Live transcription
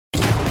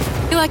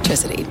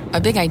Electricity,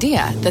 a big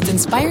idea that's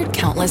inspired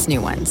countless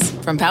new ones.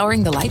 From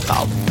powering the light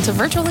bulb to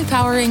virtually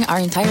powering our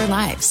entire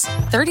lives.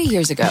 30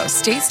 years ago,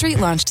 State Street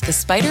launched the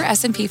SPDR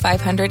S&P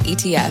 500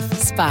 ETF,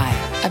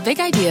 SPY. A big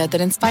idea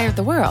that inspired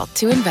the world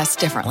to invest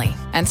differently.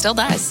 And still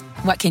does.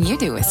 What can you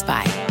do with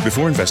SPY?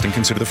 Before investing,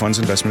 consider the fund's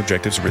investment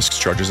objectives, risks,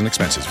 charges, and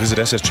expenses. Visit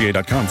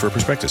ssga.com for a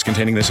prospectus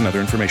containing this and other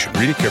information.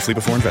 Read it carefully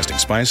before investing.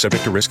 SPY is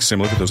subject to risks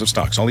similar to those of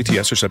stocks. All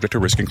ETFs are subject to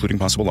risk, including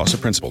possible loss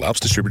of principal. Alps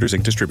Distributors,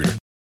 Inc. Distributor.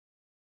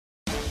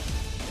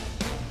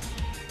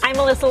 I'm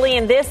Melissa Lee,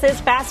 and this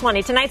is Fast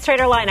Money. Tonight's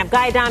trader lineup: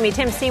 Guy Adami,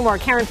 Tim Seymour,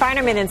 Karen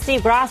Feinerman, and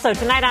Steve Grasso.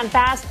 Tonight on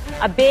Fast,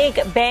 a big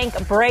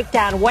bank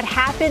breakdown. What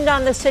happened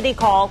on the Citi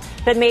call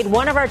that made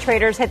one of our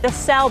traders hit the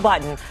sell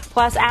button?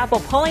 Plus,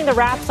 Apple pulling the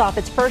wraps off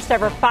its first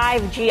ever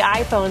 5G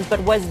iPhones. But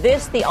was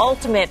this the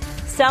ultimate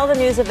sell the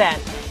news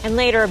event? And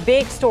later, a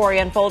big story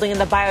unfolding in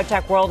the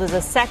biotech world as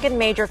a second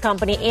major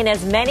company in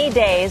as many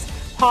days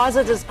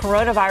pauses its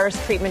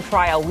coronavirus treatment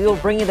trial. We will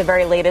bring you the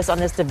very latest on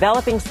this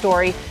developing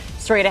story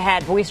straight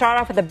ahead. But we start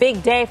off with a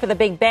big day for the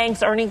big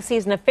banks. Earnings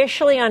season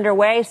officially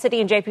underway. Citi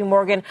and JP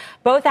Morgan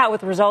both out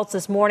with results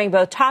this morning,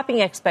 both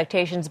topping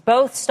expectations,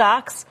 both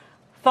stocks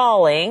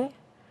falling.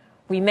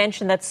 We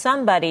mentioned that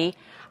somebody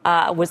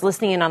was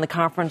listening in on the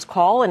conference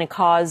call, and it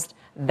caused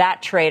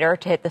that trader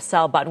to hit the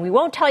sell button. We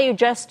won't tell you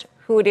just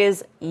who it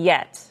is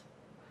yet.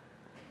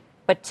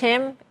 But,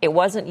 Tim, it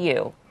wasn't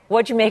you.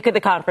 What'd you make of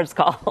the conference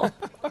call?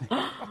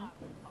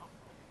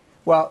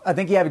 Well, I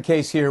think you have a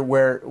case here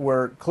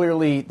where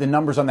clearly the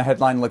numbers on the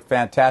headline look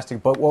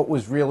fantastic, but what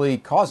was really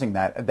causing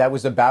that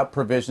was about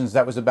provisions,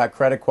 that was about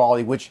credit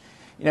quality, which,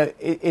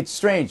 it's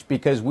strange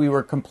because we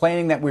were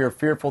complaining that we were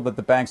fearful that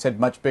the banks had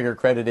much bigger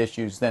credit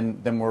issues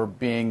than were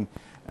being,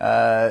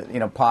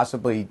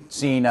 possibly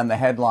seen on the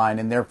headline,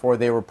 and therefore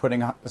they were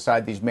putting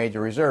aside these major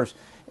reserves.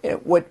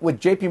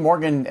 What J.P.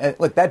 Morgan,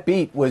 look, that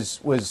beat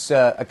was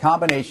a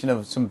combination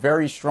of some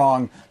very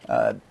strong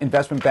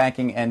investment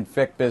banking and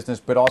FICC business,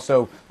 but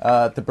also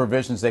the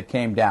provisions that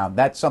came down.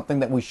 That's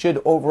something that we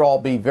should overall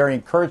be very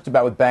encouraged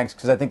about with banks,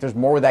 because I think there's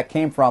more where that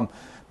came from.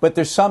 But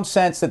there's some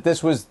sense that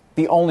this was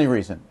the only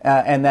reason,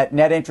 and that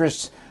net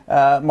interest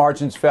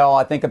margins fell,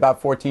 I think,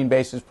 about 14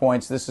 basis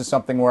points. This is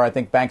something where I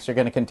think banks are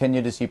going to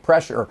continue to see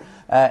pressure.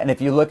 And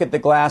if you look at the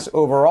glass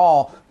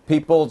overall,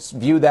 people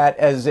view that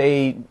as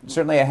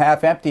certainly a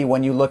half empty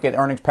when you look at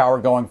earnings power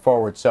going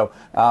forward. So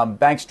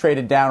banks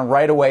traded down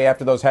right away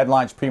after those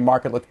headlines.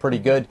 Pre-market looked pretty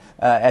good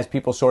as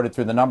people sorted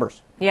through the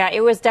numbers. Yeah,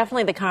 it was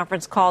definitely the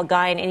conference call,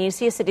 Guy. And you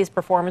see Citi's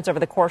performance over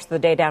the course of the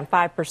day down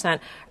 5%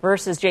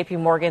 versus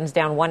JP Morgan's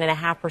down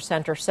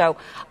 1.5% or so.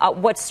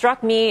 What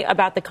struck me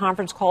about the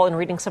conference call and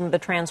reading some of the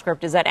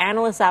transcript is that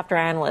analysts after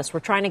analysts were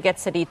trying to get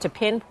Citi to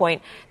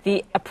pinpoint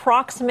the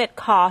approximate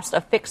cost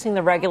of fixing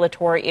the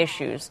regulatory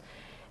issues.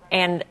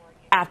 And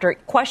after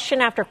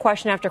question after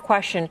question after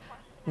question,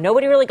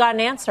 nobody really got an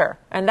answer.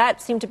 And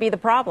that seemed to be the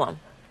problem.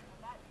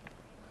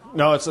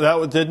 No,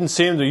 that didn't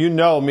seem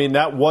to,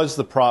 that was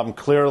the problem,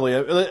 clearly.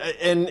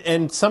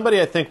 And somebody,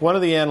 I think, one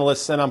of the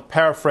analysts, and I'm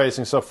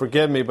paraphrasing, so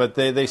forgive me, but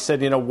they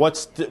said,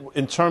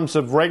 in terms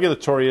of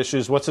regulatory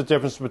issues, what's the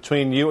difference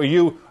between you?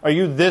 Are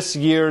you this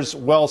year's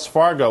Wells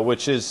Fargo,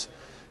 which is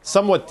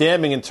somewhat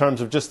damning in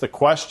terms of just the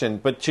question.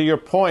 But to your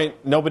point,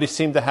 nobody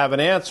seemed to have an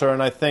answer,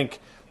 and I think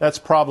that's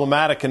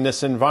problematic in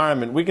this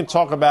environment. We can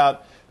talk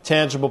about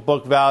tangible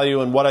book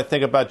value and what I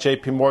think about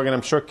J.P. Morgan.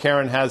 I'm sure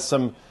Karen has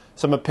some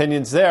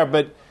opinions there.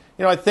 But,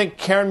 I think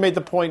Karen made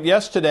the point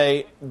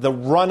yesterday, the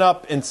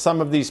run-up in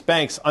some of these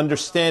banks,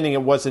 understanding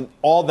it wasn't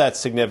all that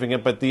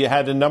significant, but you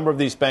had a number of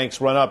these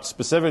banks run up,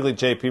 specifically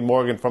J.P.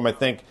 Morgan from, I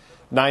think,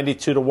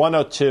 92 to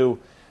 102.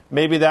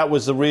 Maybe that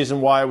was the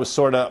reason why it was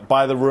sort of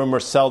buy the rumor,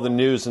 sell the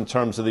news in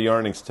terms of the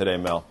earnings today,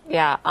 Mel.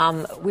 Yeah,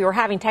 we were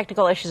having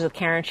technical issues with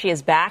Karen. She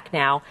is back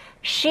now.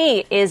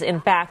 She is,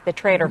 in fact, the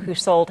trader who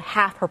sold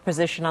half her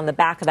position on the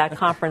back of that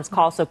conference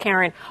call. So,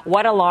 Karen,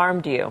 what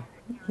alarmed you?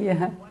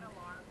 Yeah.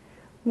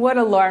 What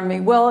alarmed me?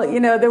 Well,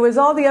 there was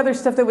all the other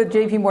stuff that with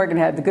J.P. Morgan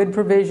had, the good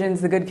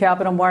provisions, the good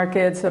capital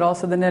markets, and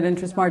also the net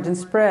interest margin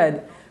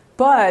spread.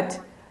 But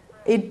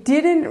it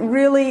didn't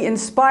really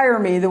inspire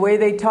me the way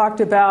they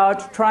talked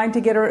about trying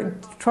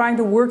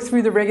to work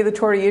through the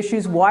regulatory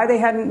issues, why they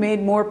hadn't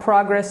made more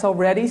progress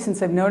already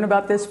since I've known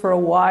about this for a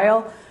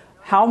while,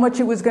 how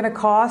much it was going to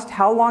cost,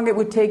 how long it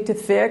would take to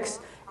fix,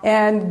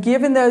 and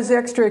given those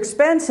extra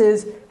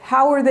expenses,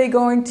 how are they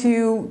going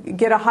to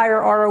get a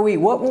higher ROE?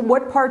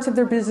 What parts of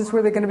their business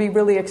were they going to be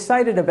really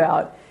excited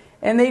about?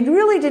 And they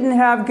really didn't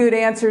have good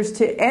answers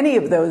to any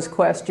of those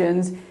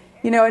questions.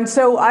 And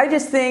so I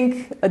just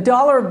think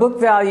 $1 of book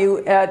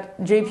value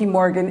at J.P.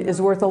 Morgan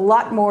is worth a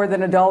lot more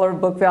than $1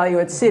 of book value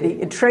at Citi.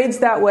 It trades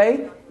that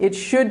way. It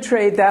should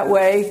trade that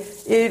way.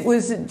 It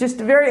was just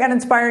very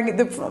uninspiring.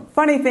 The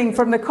funny thing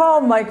from the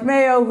call, Mike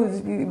Mayo, who's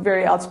a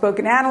very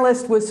outspoken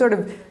analyst, was sort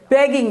of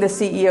begging the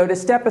CEO to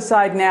step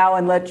aside now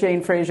and let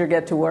Jane Fraser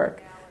get to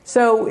work.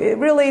 So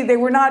they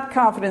were not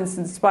confidence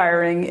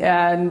inspiring,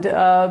 and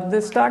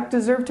the stock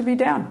deserved to be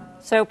down.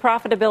 So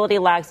profitability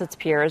lags its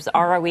peers.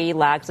 ROE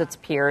lags its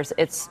peers.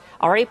 It's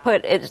already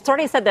said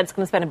that it's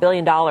going to spend $1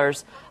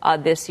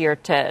 billion this year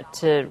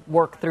to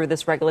work through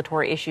this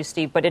regulatory issue,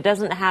 Steve. But it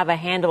doesn't have a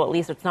handle. At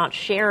least it's not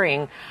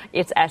sharing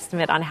its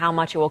estimate on how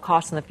much it will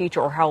cost in the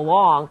future or how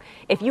long.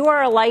 If you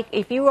are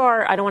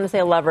I don't want to say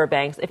a lover of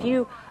banks. If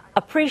you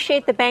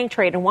appreciate the bank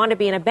trade and want to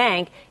be in a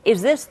bank,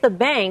 is this the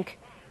bank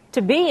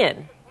to be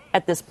in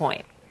at this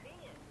point?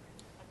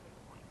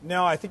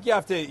 No, I think you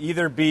have to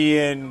either be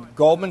in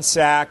Goldman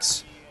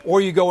Sachs or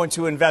you go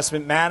into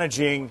investment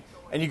managing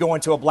and you go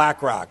into a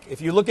BlackRock.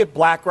 If you look at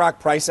BlackRock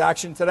price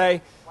action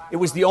today, it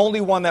was the only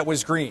one that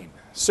was green.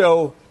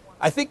 So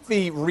I think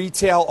the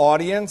retail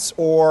audience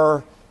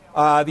or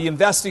the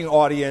investing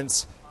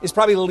audience is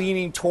probably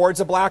leaning towards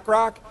a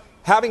BlackRock.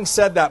 Having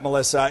said that,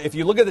 Melissa, if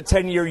you look at the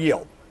 10-year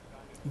yield,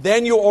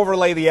 then you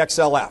overlay the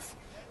XLF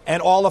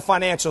and all the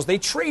financials, they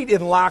trade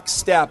in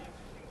lockstep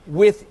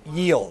with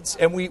yields.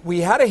 And we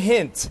had a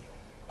hint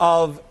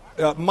of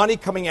money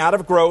coming out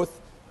of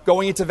growth,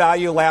 going into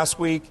value last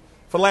week,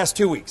 for the last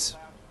 2 weeks.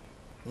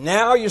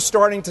 Now you're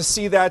starting to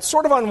see that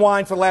sort of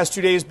unwind for the last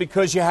 2 days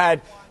because you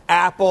had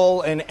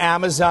Apple and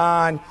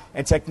Amazon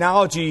and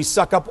technology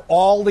suck up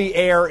all the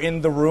air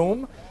in the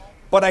room.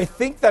 But I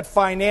think that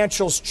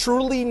financials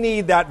truly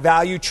need that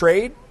value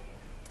trade.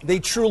 They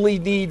truly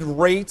need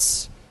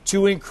rates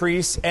to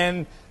increase,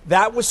 and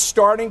that was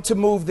starting to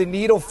move the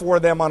needle for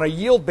them on a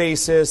yield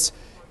basis.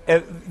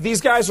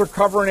 These guys are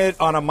covering it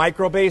on a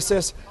micro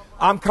basis.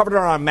 I'm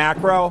covering it on a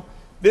macro.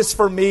 This,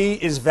 for me,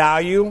 is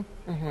value.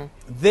 Mm-hmm.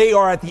 They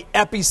are at the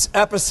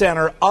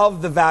epicenter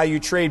of the value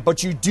trade,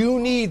 but you do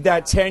need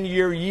that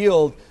 10-year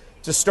yield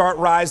to start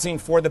rising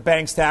for the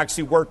banks to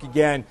actually work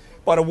again.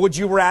 But would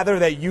you rather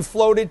that you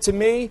floated to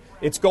me?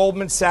 It's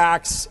Goldman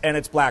Sachs and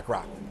it's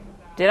BlackRock.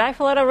 Did I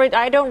float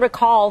I don't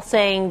recall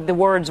saying the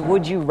words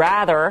 "would you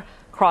rather"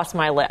 cross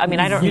my lips. I mean,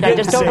 I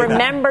just don't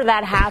remember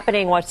that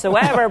happening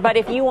whatsoever. But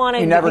if you want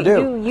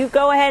to, you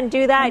go ahead and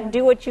do that.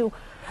 Do what you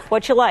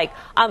like.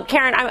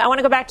 Karen, I want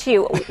to go back to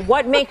you.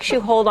 What makes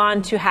you hold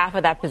on to half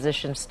of that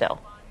position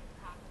still?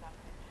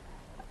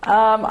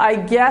 I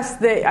guess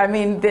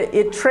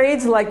it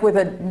trades like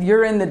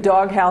you're in the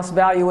doghouse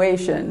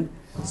valuation.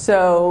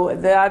 So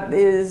that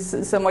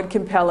is somewhat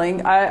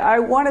compelling. I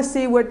want to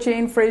see what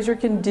Jane Fraser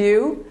can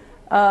do.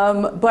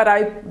 But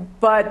I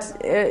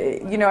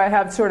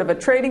have sort of a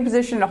trading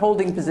position and a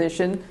holding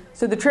position.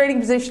 So the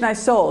trading position I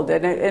sold,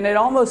 and it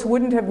almost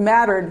wouldn't have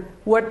mattered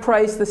what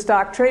price the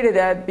stock traded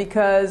at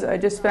because I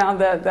just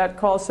found that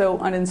call so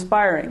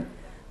uninspiring.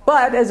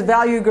 But as a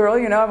value girl,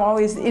 I'm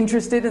always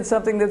interested in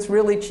something that's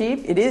really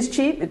cheap. It is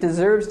cheap. It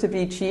deserves to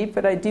be cheap.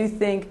 But I do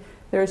think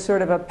there's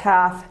sort of a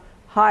path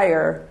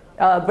higher.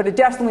 But it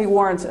definitely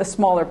warrants a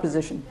smaller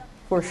position,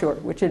 for sure,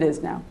 which it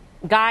is now.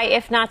 Guy,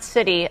 if not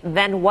Citi,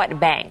 then what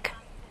bank?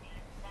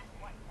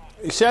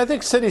 You see, I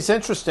think Citi's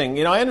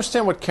interesting. I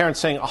understand what Karen's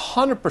saying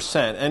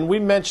 100%. And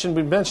we've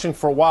mentioned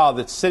for a while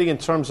that Citi, in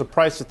terms of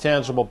price to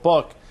tangible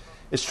book,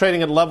 is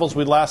trading at levels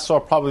we last saw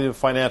probably the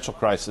financial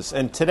crisis.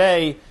 And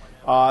today,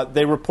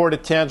 they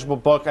reported tangible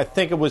book. I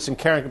think it was, and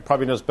Karen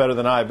probably knows better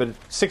than I, but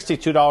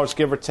 $62,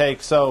 give or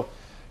take. So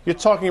you're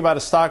talking about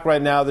a stock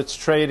right now that's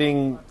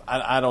trading,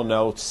 I don't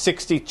know,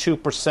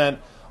 62%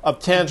 of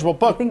tangible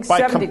book. By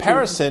 72.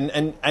 Comparison,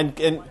 and I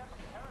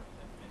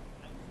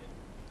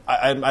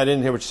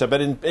didn't hear what you said,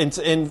 but in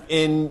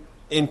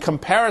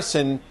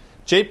comparison,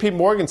 J.P.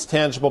 Morgan's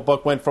tangible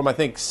book went from, I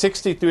think,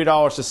 $63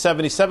 to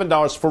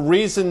 $77 for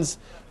reasons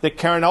that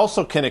Karen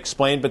also can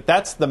explain, but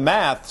that's the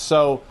math.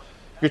 So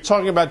you're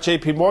talking about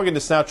J.P. Morgan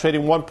that's now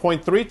trading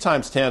 1.3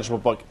 times tangible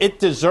book. It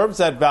deserves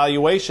that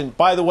valuation.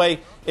 By the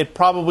way, it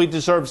probably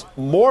deserves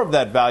more of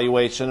that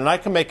valuation, and I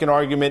can make an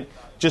argument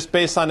just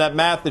based on that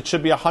math that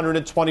should be a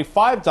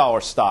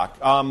 $125 stock.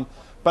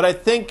 But I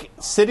think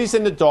Citi's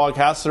in the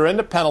doghouse. They're in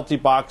the penalty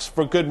box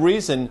for good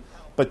reason.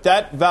 But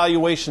that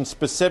valuation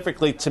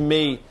specifically, to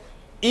me,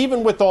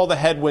 even with all the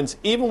headwinds,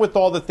 even with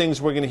all the things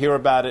we're going to hear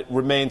about it,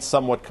 remains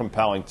somewhat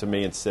compelling to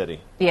me in Citi.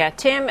 Yeah,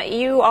 Tim,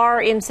 you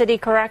are in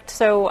Citi, correct?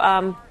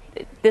 So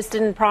this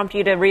didn't prompt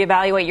you to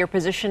reevaluate your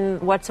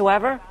position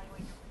whatsoever?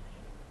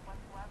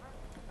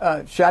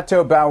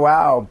 Chateau Bow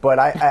Wow, but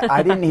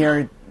I didn't hear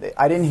it.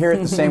 I didn't hear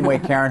it the same way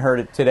Karen heard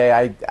it today.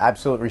 I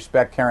absolutely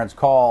respect Karen's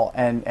call.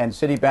 And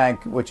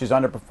Citibank, which has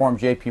underperformed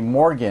J.P.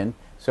 Morgan,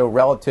 so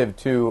relative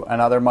to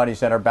another money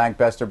center bank,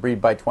 best of breed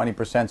by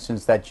 20%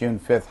 since that June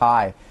 5th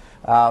high.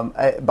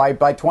 By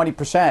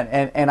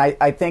 20%. And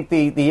I think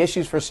the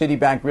issues for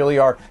Citibank really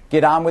are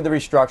get on with the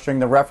restructuring,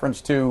 the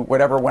reference to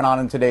whatever went on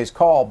in today's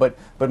call, but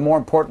more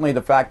importantly,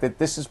 the fact that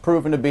this has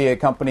proven to be a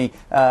company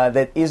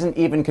that isn't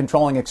even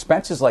controlling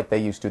expenses like they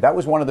used to. That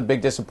was one of the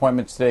big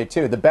disappointments today,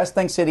 too. The best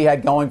thing Citi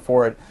had going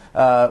for it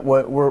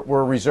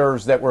were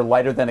reserves that were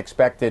lighter than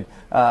expected.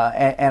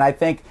 And I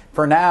think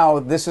for now,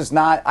 this is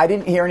not. I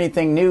didn't hear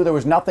anything new. There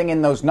was nothing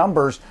in those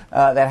numbers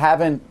that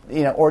haven't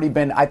already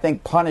been, I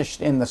think,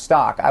 punished in the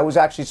stock. I was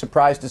actually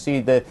surprised to see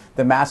the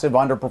massive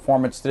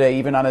underperformance today,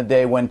 even on a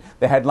day when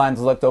the headlines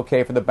looked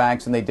okay for the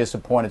banks and they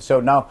disappointed. So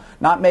no,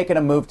 not making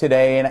a move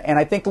today. And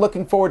I think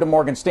looking forward to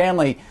Morgan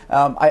Stanley,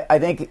 I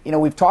think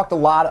we've talked a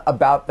lot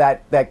about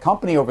that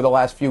company over the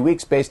last few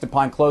weeks based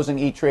upon closing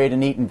E-Trade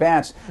and Eaton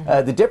Vance.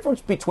 The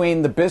difference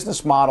between the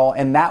business model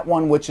and that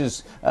one, which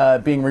is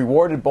being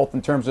rewarded both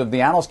in terms of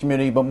the analyst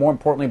community, but more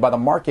importantly by the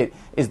market,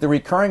 is the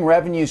recurring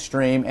revenue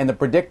stream and the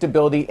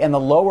predictability and the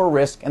lower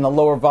risk and the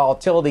lower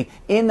volatility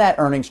in that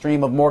earning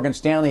stream of Morgan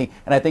Stanley.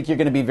 And I think you're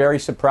going to be very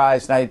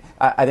surprised. And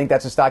I think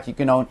that's a stock you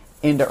can own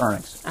into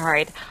earnings. All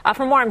right.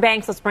 For more on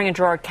banks, let's bring in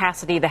Gerard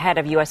Cassidy, the head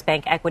of U.S.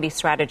 Bank Equity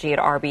Strategy at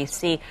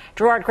RBC.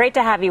 Gerard, great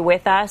to have you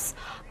with us.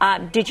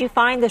 Did you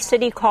find the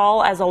Citi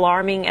call as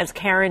alarming as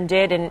Karen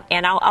did?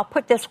 And I'll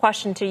put this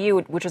question to you,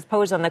 which was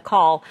posed on the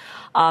call.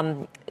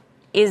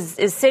 Is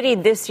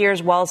Citi this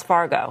year's Wells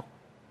Fargo?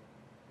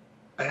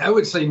 I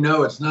would say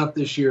no, it's not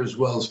this year's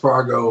Wells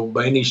Fargo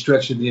by any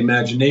stretch of the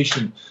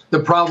imagination. The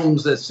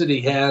problems that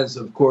Citi has,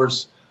 of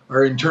course,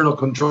 are internal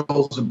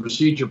controls and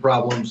procedure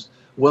problems.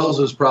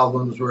 Wells's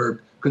problems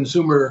were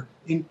consumer,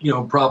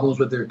 problems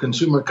with their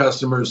consumer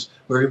customers,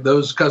 where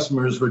those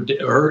customers were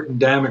hurt and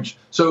damaged.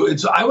 So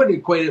I would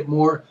equate it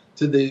more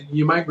to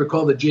you might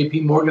recall the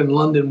J.P. Morgan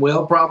London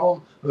Whale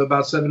problem of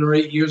about 7 or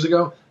 8 years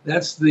ago.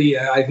 That's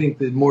I think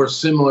the more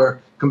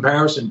similar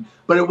comparison.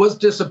 But it was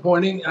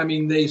disappointing. I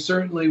mean, they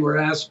certainly were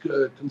asked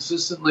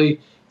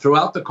consistently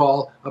throughout the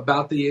call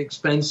about the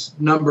expense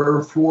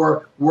number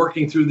for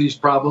working through these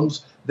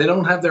problems. They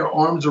don't have their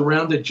arms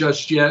around it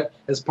just yet.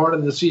 As part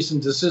of the cease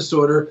and desist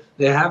order,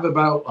 they have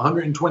about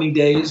 120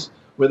 days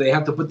where they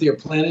have to put their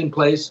plan in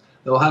place.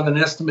 They'll have an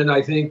estimate,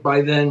 I think,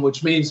 by then,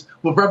 which means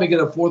we'll probably get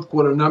a fourth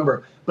quarter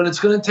number. But it's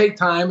going to take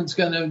time. It's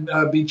going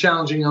to be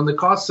challenging on the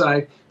cost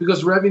side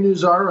because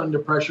revenues are under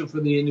pressure for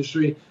the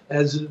industry,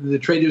 as the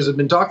traders have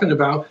been talking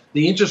about.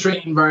 The interest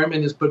rate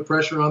environment has put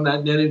pressure on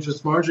that net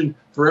interest margin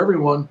for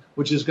everyone,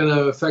 which is going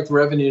to affect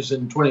revenues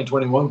in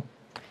 2021.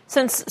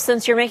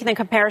 Since you're making the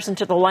comparison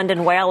to the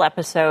London Whale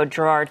episode,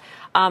 Gerard,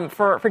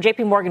 for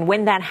J.P. Morgan,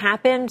 when that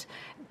happened,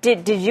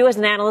 did you as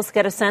an analyst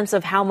get a sense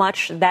of how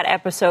much that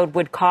episode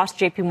would cost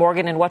J.P.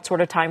 Morgan and what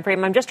sort of time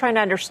frame? I'm just trying to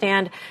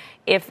understand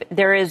if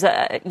there is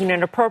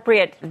an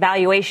appropriate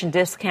valuation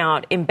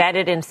discount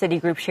embedded in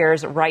Citigroup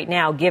shares right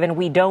now, given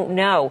we don't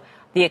know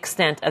the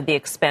extent of the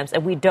expense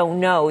and we don't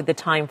know the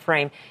time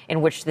frame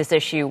in which this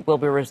issue will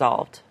be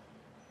resolved.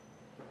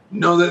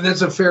 No,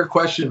 that's a fair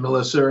question,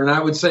 Melissa. And I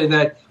would say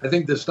that I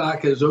think the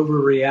stock has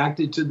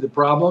overreacted to the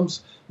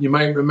problems. You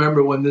might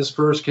remember when this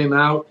first came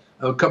out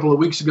a couple of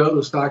weeks ago,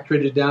 the stock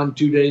traded down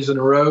 2 days in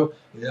a row.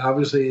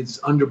 Obviously, it's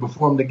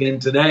underperformed again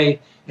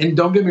today. And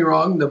don't get me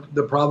wrong,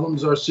 the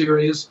problems are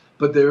serious,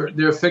 but they're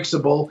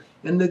fixable.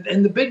 And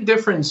the big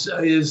difference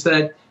is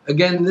that,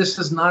 again, this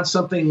is not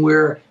something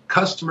where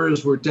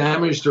customers were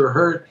damaged or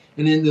hurt.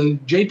 And in the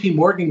J.P.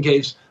 Morgan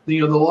case, the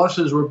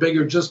losses were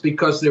bigger just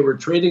because they were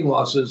trading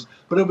losses,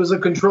 but it was a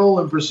control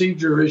and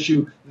procedure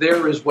issue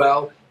there as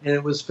well, and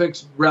it was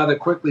fixed rather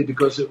quickly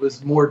because it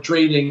was more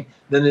trading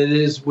than it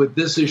is with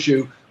this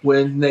issue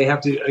when they have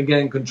to,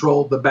 again,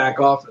 control the back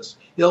office.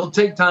 It'll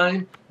take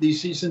time.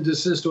 These cease and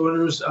desist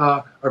orders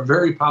are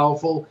very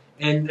powerful,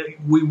 and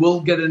we will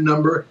get a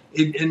number.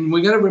 And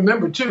we got to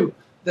remember, too,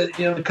 that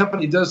the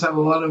company does have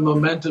a lot of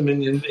momentum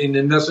in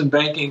investment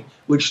banking,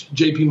 which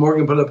J.P.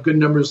 Morgan put up good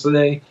numbers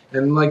today.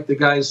 And like the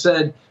guys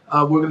said,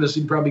 we're going to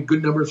see probably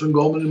good numbers from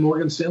Goldman and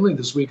Morgan Stanley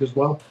this week as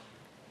well.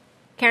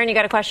 Karen, you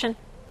got a question?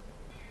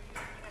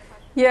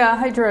 Yeah.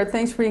 Hi, Gerard.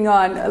 Thanks for being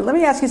on. Let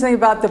me ask you something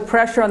about the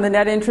pressure on the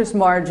net interest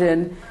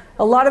margin.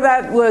 A lot of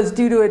that was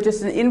due to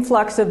just an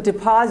influx of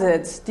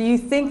deposits. Do you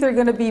think they're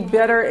going to be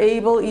better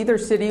able, either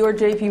Citi or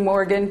J.P.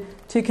 Morgan,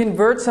 to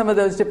convert some of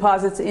those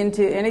deposits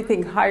into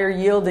anything higher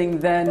yielding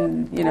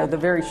than, the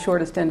very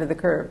shortest end of the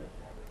curve?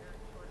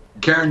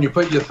 Karen, you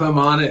put your thumb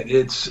on it.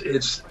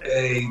 It's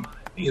a,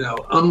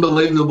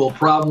 unbelievable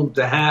problem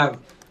to have.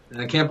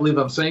 And I can't believe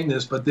I'm saying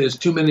this, but there's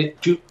too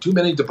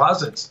many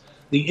deposits.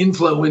 The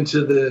inflow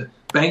into the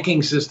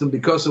banking system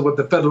because of what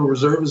the Federal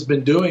Reserve has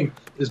been doing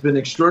has been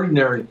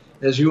extraordinary.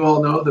 As you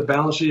all know, the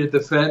balance sheet at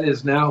the Fed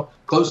is now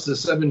close to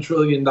 $7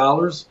 trillion.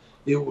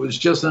 It was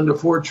just under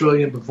 $4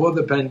 trillion before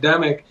the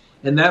pandemic.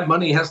 And that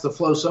money has to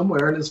flow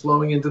somewhere, and it's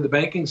flowing into the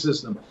banking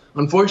system.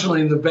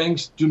 Unfortunately, the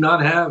banks do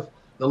not have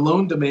the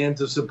loan demand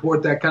to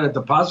support that kind of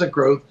deposit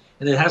growth,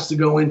 and it has to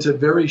go into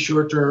very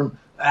short-term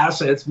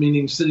assets,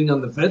 meaning sitting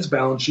on the Fed's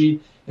balance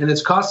sheet, and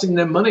it's costing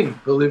them money,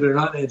 believe it or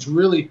not, and it's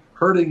really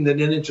hurting the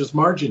net interest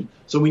margin.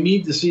 So we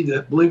need to see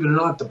the, believe it or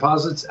not,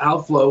 deposits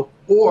outflow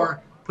or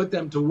put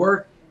them to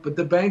work. But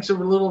the banks are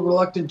a little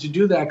reluctant to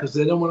do that because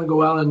they don't want to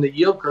go out on the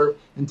yield curve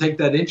and take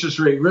that interest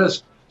rate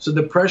risk. So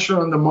the pressure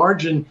on the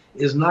margin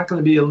is not going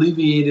to be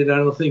alleviated, I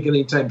don't think,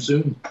 anytime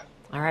soon.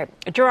 All right.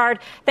 Gerard,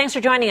 thanks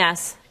for joining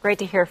us. Great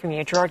to hear from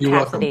you. Gerard You're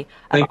Cassidy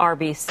of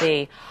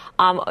RBC.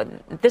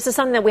 This is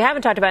something that we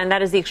haven't talked about, and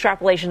that is the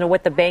extrapolation of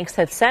what the banks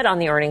have said on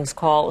the earnings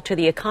call to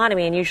the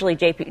economy. And usually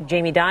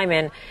Jamie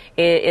Dimon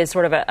is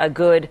sort of a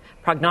good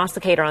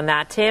prognosticator on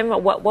that. Tim,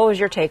 what was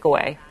your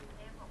takeaway?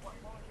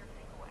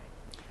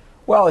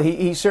 Well,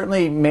 he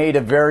certainly made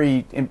a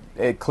very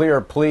clear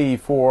plea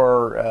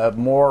for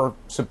more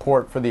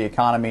support for the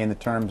economy in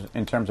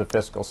terms of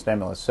fiscal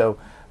stimulus. So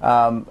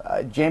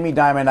Jamie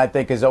Dimon, I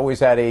think, has always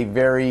had a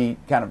very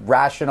kind of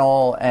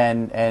rational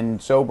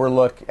and sober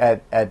look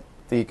at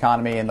the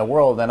economy and the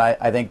world, and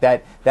I think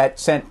that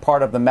sent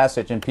part of the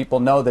message. And people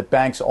know that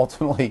banks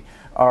ultimately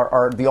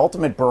are the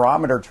ultimate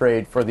barometer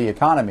trade for the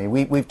economy.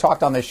 We've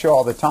talked on this show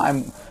all the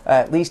time,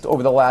 at least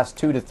over the last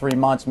 2 to 3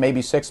 months,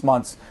 maybe 6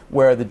 months,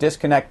 where the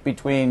disconnect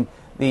between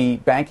the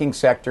banking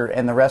sector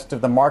and the rest of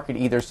the market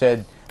either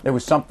said there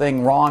was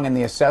something wrong in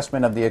the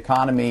assessment of the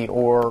economy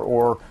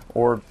or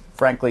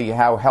frankly,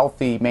 how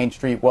healthy Main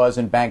Street was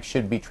and banks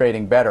should be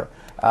trading better.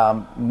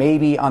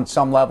 Maybe on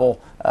some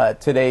level,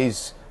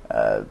 today's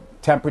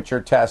temperature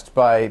test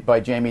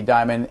by Jamie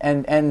Dimon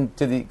and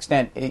to the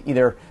extent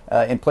either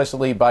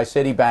implicitly by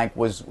Citibank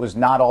was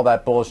not all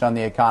that bullish on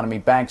the economy.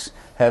 Banks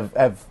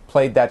have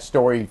played that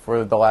story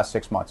for the last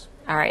 6 months.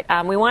 All right.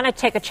 We want to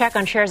take a check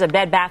on shares of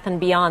Bed Bath &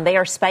 Beyond. They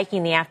are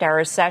spiking the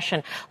after-hours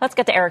session. Let's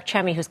get to Eric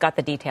Chemi, who's got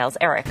the details.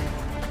 Eric.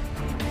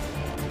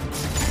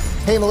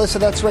 Hey, Melissa,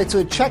 that's right.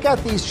 So check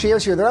out these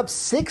shares here. They're up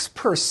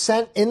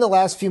 6% in the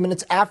last few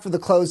minutes after the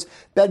close.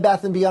 Bed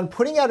Bath & Beyond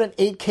putting out an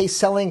 8K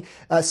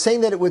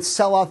saying that it would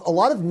sell off a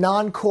lot of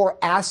non-core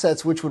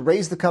assets, which would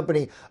raise the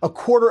company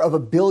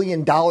 $250 million.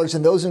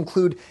 And those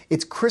include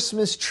its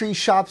Christmas tree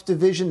shops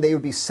division. They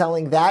would be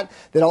selling that.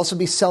 They'd also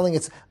be selling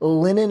its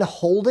linen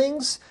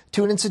holdings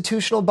to an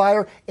institutional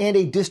buyer and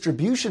a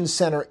distribution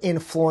center in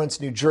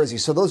Florence, New Jersey.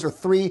 So those are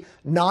 3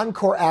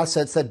 non-core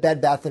assets that Bed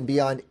Bath &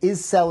 Beyond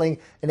is selling,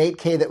 an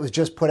 8K that was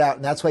just put out.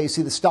 And that's why you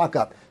see the stock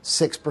up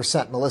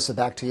 6%. Melissa,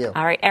 back to you.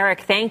 All right,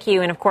 Eric, thank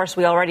you. And of course,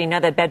 we already know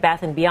that Bed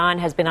Bath & Beyond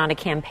has been on a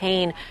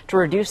campaign to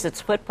reduce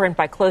its footprint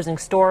by closing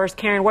stores.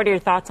 Karen, what are your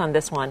thoughts on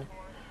this one?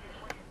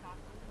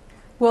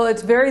 Well,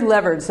 it's very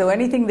levered, so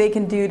anything they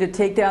can do to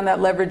take down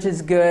that leverage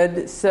is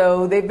good.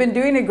 So they've been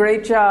doing a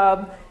great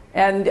job.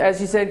 And as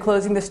you said,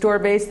 closing the store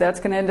base, that's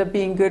going to end up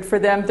being good for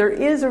them. There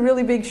is a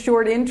really big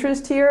short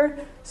interest here.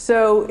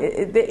 So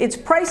it's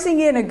pricing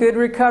in a good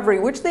recovery,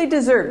 which they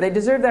deserve. They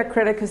deserve that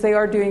credit because they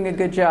are doing a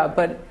good job.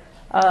 But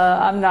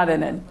I'm not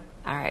in it.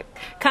 All right.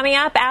 Coming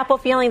up, Apple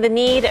feeling the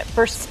need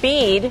for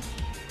speed.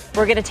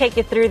 We're going to take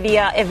you through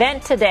the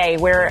event today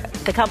where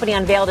the company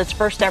unveiled its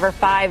first ever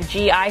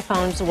 5G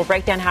iPhones. So we'll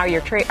break down how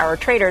our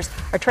traders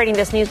are trading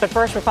this news. But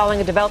first, we're following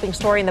a developing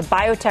story in the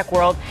biotech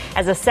world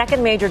as a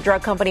second major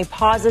drug company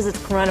pauses its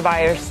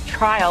coronavirus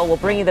trial. We'll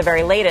bring you the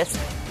very latest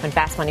when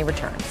Fast Money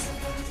returns.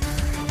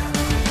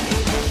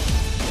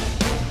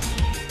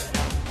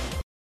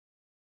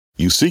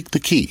 You seek the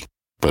key,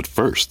 but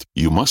first,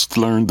 you must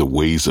learn the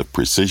ways of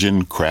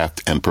precision,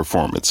 craft, and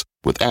performance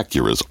with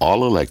Acura's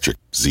all-electric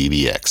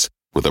ZDX.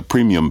 With a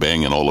premium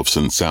Bang &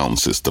 Olufsen sound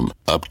system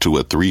up to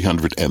a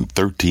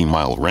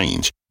 313-mile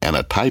range and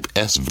a Type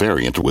S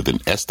variant with an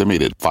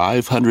estimated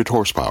 500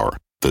 horsepower,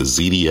 the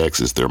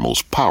ZDX is their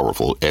most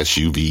powerful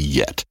SUV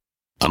yet.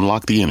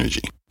 Unlock the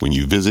energy when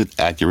you visit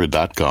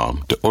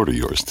Acura.com to order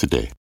yours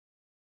today.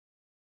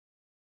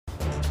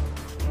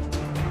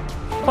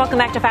 Welcome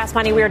back to Fast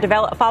Money. We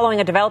are following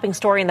a developing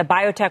story in the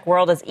biotech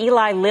world as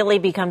Eli Lilly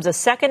becomes the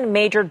second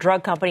major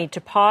drug company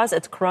to pause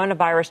its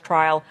coronavirus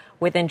trial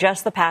within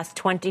just the past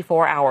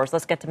 24 hours.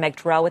 Let's get to Meg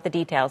Terrell with the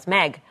details.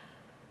 Meg.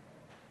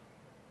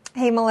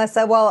 Hey,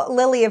 Melissa. Well,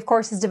 Lilly, of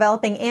course, is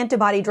developing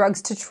antibody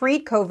drugs to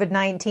treat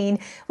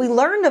COVID-19. We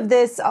learned of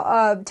this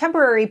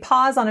temporary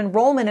pause on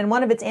enrollment in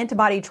one of its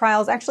antibody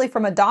trials, actually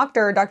from a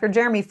doctor, Dr.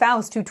 Jeremy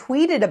Faust, who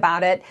tweeted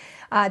about it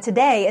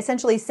today,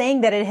 essentially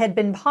saying that it had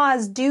been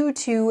paused due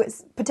to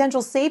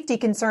potential safety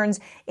concerns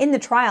in the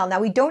trial. Now,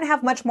 we don't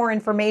have much more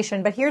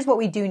information, but here's what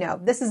we do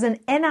know. This is an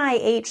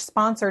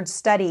NIH-sponsored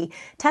study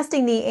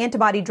testing the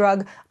antibody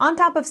drug on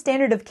top of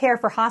standard of care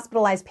for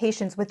hospitalized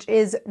patients, which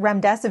is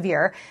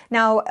remdesivir.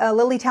 Now,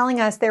 Lilly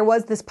telling us there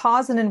was this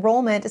pause in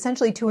enrollment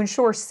essentially to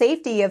ensure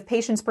safety of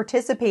patients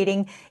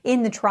participating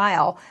in the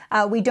trial.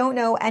 We don't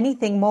know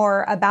anything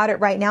more about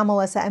it right now,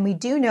 Melissa, and we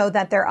do know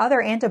that their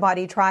other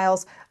antibody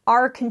trials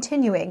are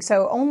continuing,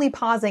 so only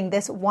pausing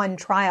this one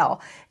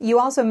trial. You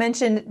also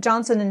mentioned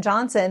Johnson &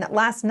 Johnson.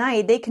 Last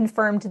night, they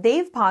confirmed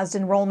they've paused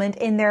enrollment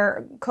in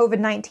their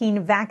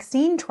COVID-19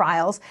 vaccine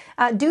trials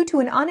due to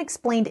an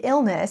unexplained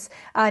illness.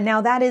 Now,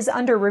 that is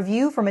under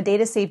review from a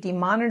data safety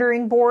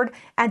monitoring board.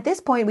 At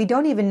this point, we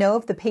don't even know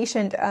if the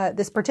patient,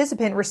 this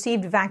participant,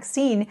 received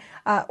vaccine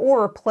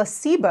or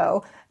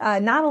placebo.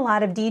 Not a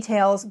lot of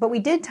details, but we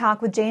did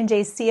talk with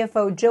J&J's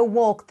CFO Joe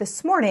Wolk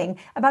this morning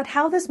about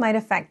how this might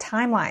affect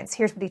timelines.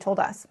 Here's what he told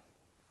us.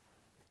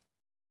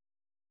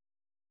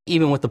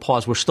 even with the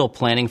pause, we're still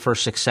planning for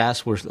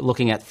success. We're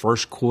looking at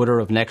first quarter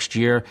of next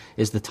year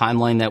is the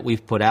timeline that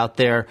we've put out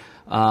there.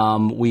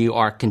 We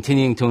are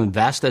continuing to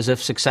invest as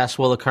if success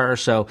will occur.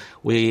 So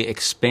we're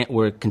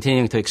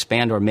continuing to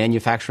expand our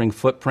manufacturing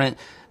footprint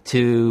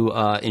to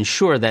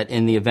ensure that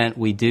in the event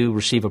we do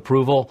receive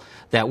approval,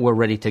 that we're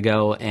ready to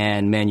go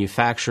and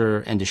manufacture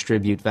and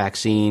distribute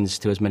vaccines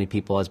to as many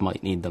people as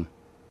might need them.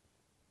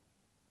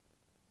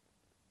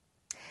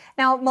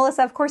 Now,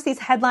 Melissa, of course, these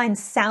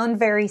headlines sound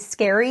very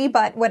scary,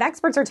 but what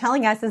experts are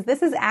telling us is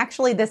this is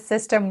actually the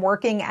system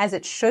working as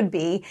it should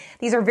be.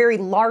 These are very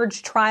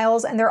large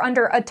trials, and they're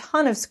under a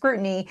ton of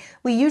scrutiny.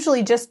 We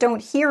usually just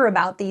don't hear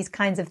about these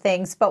kinds of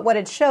things, but what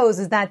it shows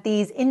is that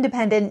these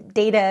independent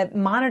data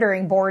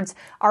monitoring boards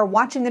are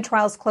watching the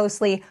trials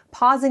closely,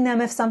 pausing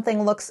them if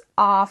something looks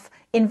off,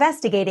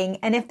 investigating,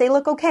 and if they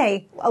look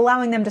okay,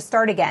 allowing them to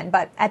start again.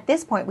 But at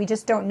this point, we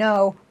just don't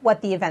know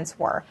what the events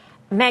were.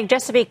 Meg,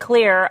 just to be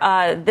clear,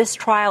 this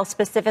trial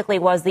specifically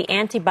was the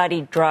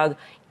antibody drug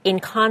in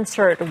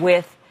concert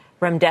with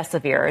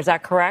remdesivir. Is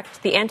that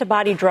correct? The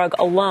antibody drug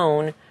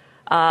alone.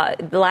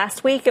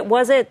 Last week,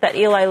 was it that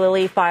Eli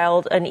Lilly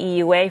filed an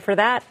EUA for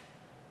that?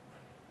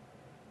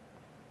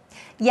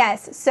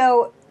 Yes.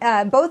 So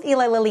both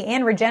Eli Lilly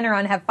and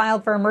Regeneron have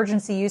filed for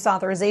emergency use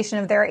authorization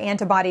of their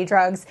antibody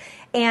drugs.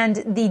 And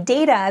the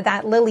data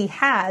that Lilly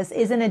has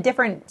is in a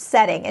different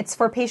setting. It's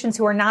for patients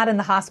who are not in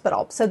the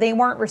hospital. So they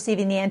weren't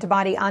receiving the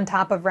antibody on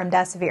top of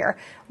remdesivir.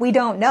 We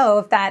don't know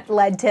if that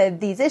led to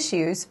these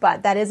issues,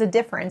 but that is a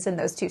difference in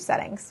those two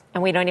settings.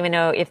 And we don't even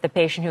know if the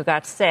patient who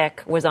got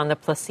sick was on the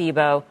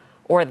placebo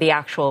or the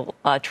actual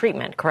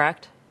treatment,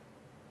 correct?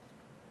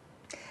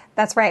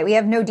 That's right. We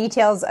have no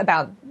details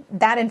about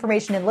that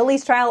information in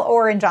Lilly's trial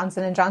or in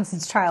Johnson &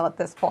 Johnson's trial at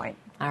this point.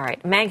 All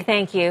right. Meg,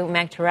 thank you.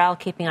 Meg Terrell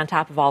keeping on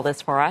top of all this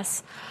for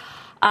us.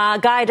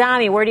 Guy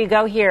Adami, where do you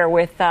go here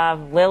with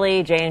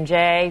Lilly,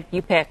 J&J?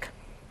 You pick.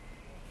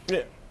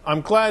 Yeah,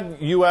 I'm glad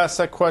you asked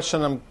that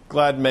question. I'm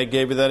glad Meg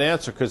gave you that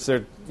answer because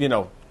there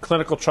are,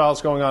 clinical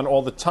trials going on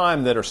all the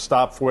time that are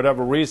stopped for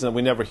whatever reason that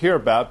we never hear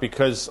about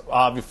because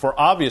for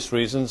obvious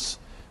reasons,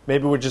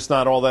 maybe we're just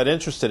not all that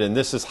interested in.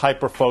 This is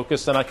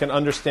hyper-focused, and I can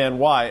understand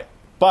why.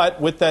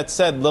 But with that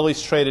said,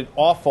 Lilly's traded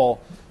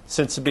awful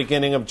since the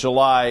beginning of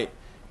July.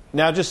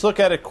 Now, just look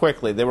at it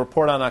quickly. They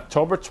report on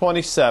October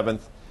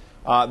 27th.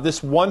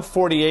 This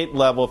 148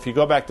 level, if you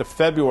go back to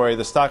February,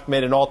 the stock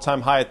made an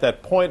all-time high at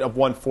that point of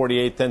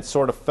 148, then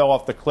sort of fell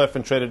off the cliff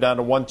and traded down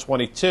to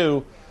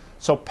 122.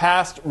 So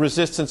past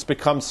resistance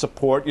becomes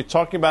support. You're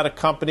talking about a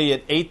company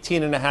at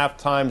 18.5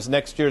 times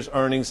next year's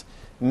earnings,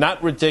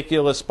 not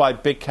ridiculous by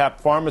big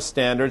cap pharma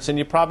standards, and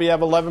you probably have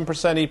 11%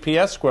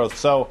 EPS growth.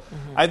 So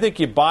I think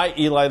you buy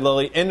Eli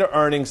Lilly into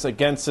earnings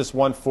against this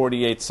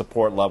 148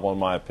 support level, in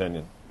my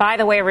opinion. By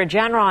the way,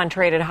 Regeneron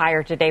traded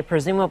higher today,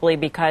 presumably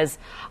because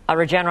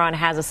Regeneron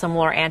has a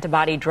similar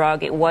antibody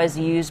drug. It was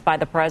used by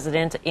the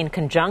president in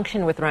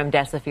conjunction with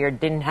remdesivir.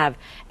 Didn't have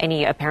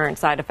any apparent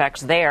side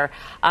effects there.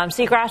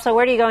 Steve Grasso,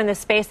 where do you go in this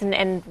space,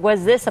 and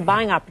was this a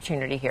buying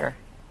opportunity here?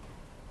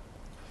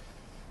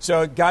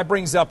 So, Guy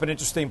brings up an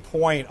interesting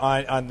point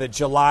on the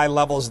July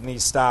levels in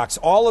these stocks.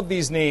 All of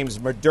these names,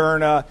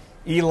 Moderna,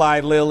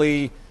 Eli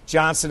Lilly,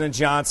 Johnson &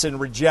 Johnson,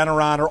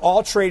 Regeneron, are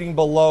all trading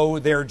below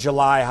their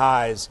July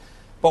highs.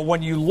 But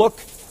when you look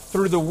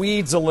through the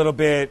weeds a little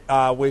bit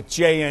with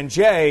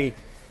J&J,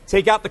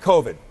 take out the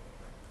COVID.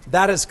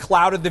 That has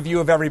clouded the view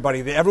of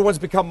everybody. Everyone's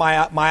become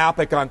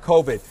myopic on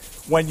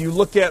COVID. When you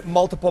look at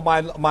multiple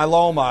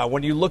myeloma,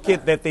 when you look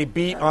at that they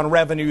beat on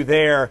revenue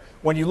there,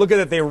 when you look at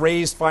that they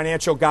raised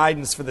financial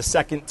guidance for the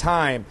second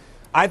time,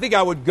 I think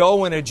I would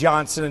go into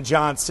Johnson &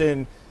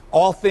 Johnson,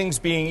 all things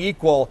being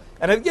equal.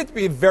 And I think you have to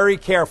be very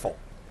careful.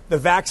 The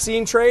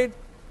vaccine trade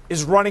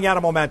is running out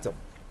of momentum.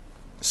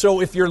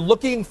 So if you're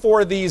looking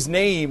for these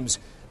names,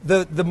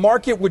 the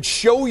market would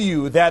show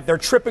you that they're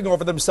tripping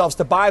over themselves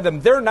to buy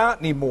them. They're not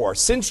anymore.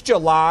 Since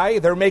July,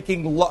 they're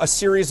making a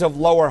series of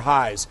lower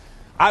highs.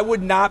 I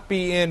would not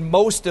be in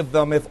most of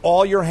them if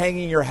all you're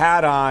hanging your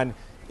hat on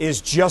is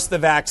just the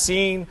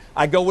vaccine.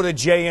 I go with a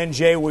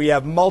J&J where you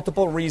have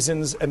multiple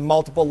reasons and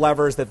multiple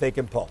levers that they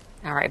can pull.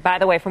 All right. By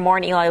the way, for more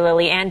on Eli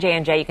Lilly and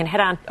J&J, you can head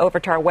on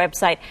over to our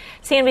website,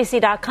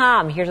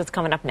 CNBC.com. Here's what's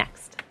coming up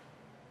next.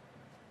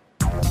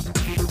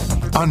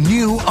 A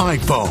new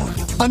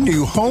iPhone, a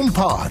new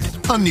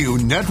HomePod, a new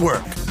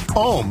network.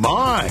 Oh,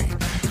 my.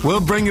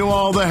 We'll bring you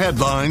all the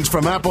headlines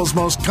from Apple's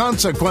most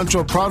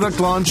consequential product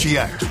launch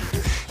yet.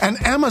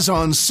 And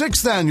Amazon's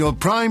 6th annual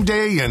Prime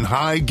Day in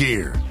high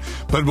gear.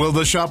 But will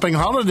the shopping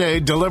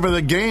holiday deliver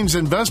the gains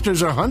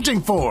investors are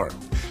hunting for?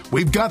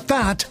 We've got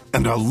that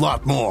and a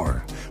lot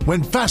more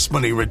when Fast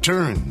Money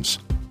returns.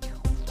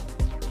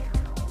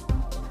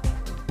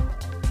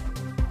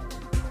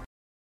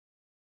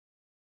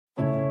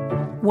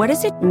 What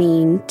does it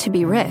mean to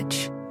be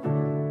rich?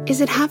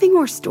 Is it having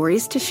more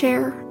stories to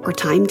share or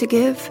time to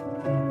give?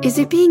 Is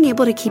it being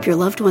able to keep your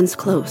loved ones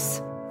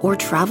close or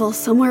travel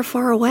somewhere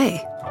far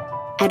away?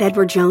 At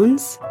Edward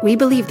Jones, we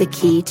believe the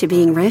key to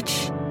being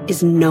rich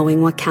is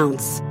knowing what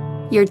counts.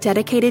 Your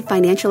dedicated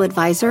financial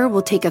advisor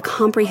will take a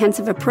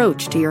comprehensive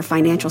approach to your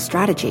financial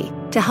strategy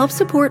to help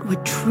support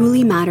what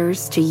truly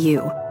matters to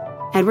you.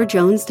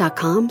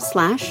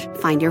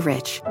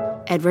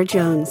 EdwardJones.com/findyourrich. Edward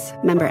Jones,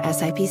 member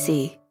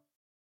SIPC.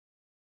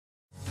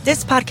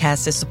 This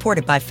podcast is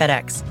supported by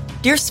FedEx.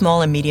 Dear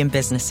small and medium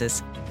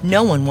businesses,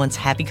 no one wants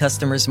happy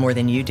customers more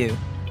than you do.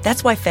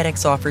 That's why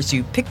FedEx offers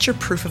you picture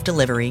proof of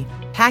delivery,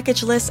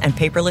 packageless and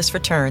paperless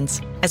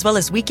returns, as well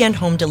as weekend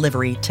home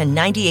delivery to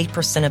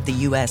 98% of the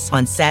U.S.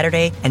 on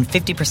Saturday and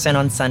 50%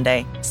 on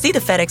Sunday. See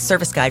the FedEx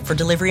service guide for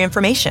delivery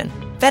information.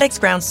 FedEx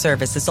Ground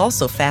service is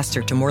also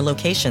faster to more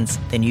locations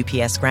than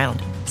UPS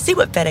Ground. See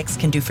what FedEx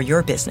can do for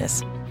your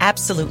business.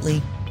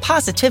 Absolutely,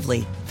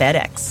 positively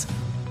FedEx.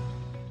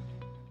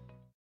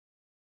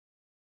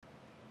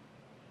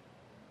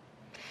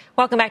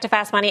 Welcome back to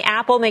Fast Money.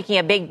 Apple making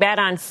a big bet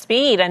on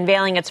speed,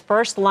 unveiling its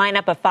first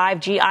lineup of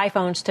 5G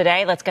iPhones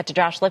today. Let's get to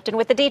Josh Lipton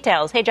with the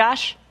details. Hey,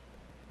 Josh.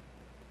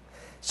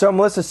 So,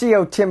 Melissa,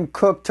 CEO Tim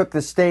Cook took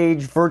the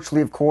stage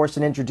virtually, of course,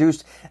 and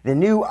introduced the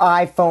new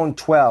iPhone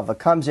 12. It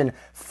comes in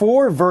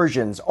 4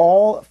 versions,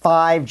 all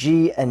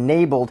 5G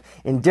enabled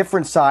in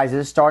different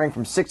sizes, starting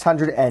from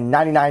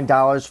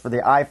 $699 for the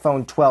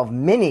iPhone 12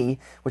 mini,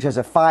 which has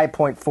a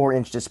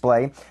 5.4-inch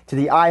display, to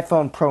the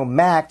iPhone Pro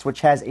Max,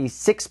 which has a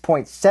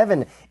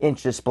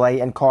 6.7-inch display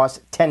and costs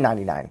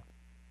 $1,099.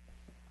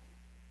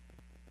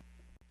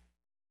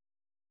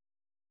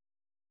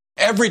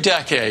 Every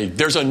decade,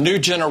 there's a new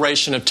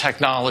generation of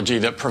technology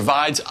that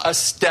provides a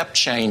step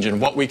change in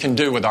what we can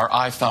do with our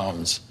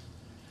iPhones.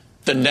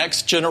 The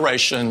next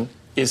generation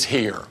is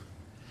here.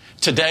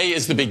 Today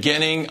is the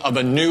beginning of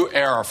a new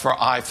era for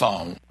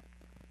iPhone.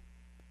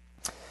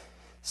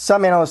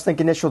 Some analysts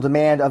think initial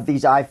demand of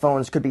these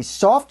iPhones could be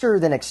softer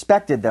than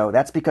expected, though.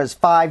 That's because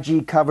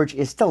 5G coverage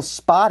is still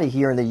spotty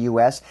here in the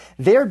U.S.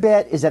 Their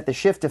bet is that the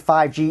shift to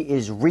 5G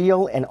is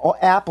real and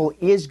Apple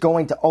is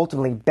going to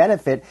ultimately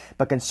benefit,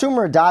 but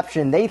consumer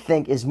adoption, they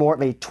think, is more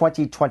of a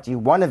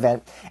 2021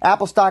 event.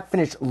 Apple stock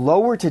finished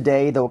lower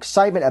today, though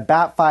excitement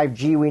about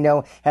 5G, we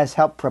know, has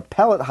helped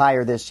propel it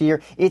higher this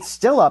year. It's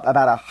still up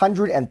about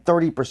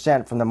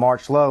 130% from the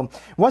March low.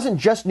 It wasn't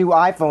just new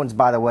iPhones,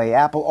 by the way.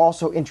 Apple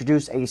also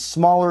introduced a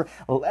smaller,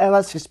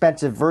 less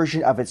expensive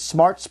version of its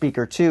smart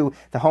speaker, too.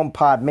 The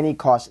HomePod Mini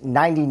costs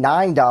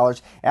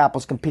 $99.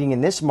 Apple's competing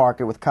in this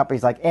market with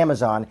companies like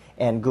Amazon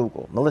and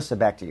Google. Melissa,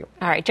 back to you.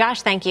 All right,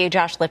 Josh, thank you.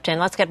 Josh Lipton.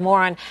 Let's get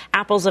more on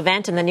Apple's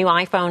event and the new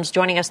iPhones.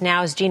 Joining us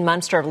now is Gene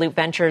Munster of Loop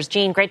Ventures.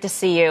 Gene, great to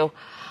see you.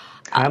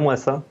 Hi,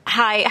 Melissa.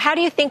 Hi. How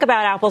do you think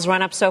about Apple's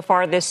run-up so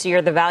far this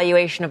year, the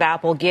valuation of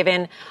Apple,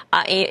 given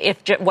if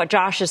what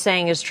Josh is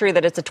saying is true,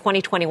 that it's a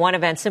 2021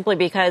 event, simply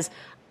because,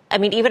 I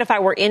mean, even if I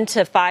were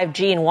into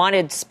 5G and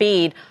wanted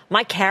speed,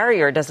 my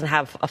carrier doesn't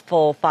have a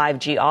full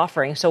 5G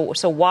offering.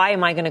 So why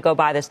am I going to go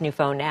buy this new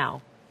phone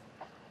now?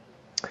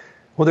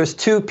 Well, there's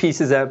 2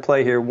 pieces at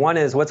play here. One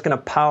is what's going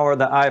to power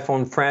the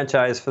iPhone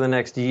franchise for the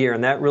next year,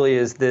 and that really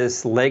is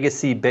this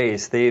legacy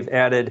base. They've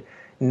added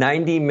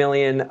 90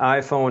 million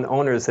iPhone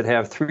owners that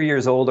have 3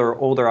 years old or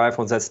older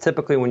iPhones. That's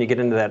typically when you get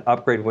into that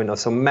upgrade window.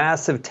 So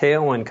massive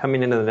tailwind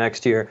coming into the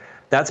next year.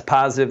 That's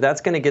positive. That's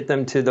going to get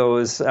them to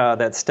those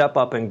that step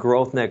up in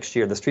growth next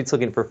year. The Street's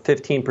looking for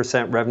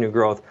 15% revenue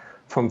growth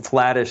from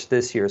flattish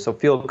this year. So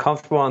feel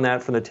comfortable on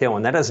that for the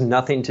tailwind. That has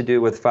nothing to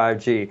do with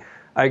 5G.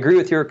 I agree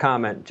with your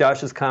comment,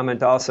 Josh's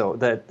comment also,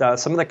 that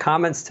some of the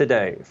comments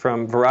today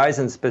from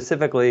Verizon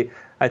specifically,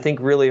 I think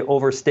really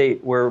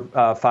overstate where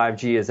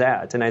 5G is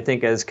at. And I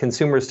think as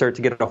consumers start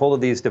to get a hold of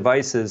these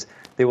devices,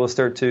 they will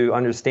start to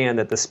understand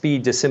that the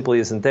speed just simply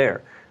isn't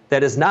there.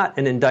 That is not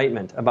an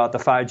indictment about the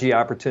 5G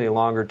opportunity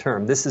longer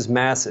term. This is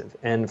massive.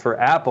 And for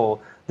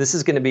Apple, this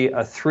is going to be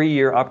a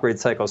 3-year upgrade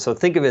cycle. So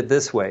think of it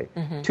this way.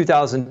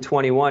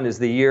 2021 is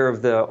the year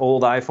of the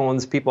old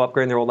iPhones, people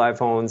upgrading their old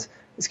iPhones,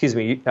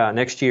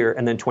 next year,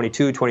 and then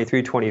 22,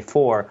 23,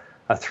 24,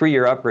 a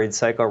 3-year upgrade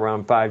cycle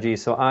around 5G.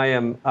 So I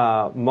am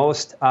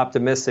most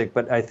optimistic,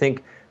 but I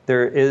think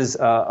there is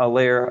a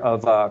layer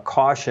of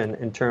caution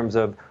in terms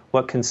of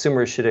what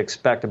consumers should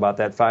expect about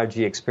that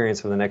 5G experience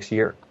for the next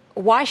year.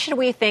 Why should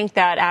we think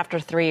that after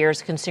 3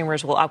 years,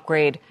 consumers will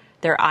upgrade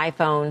their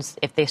iPhones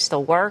if they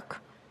still work,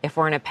 if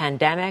we're in a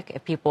pandemic,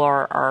 if people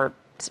are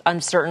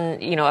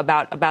uncertain,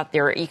 about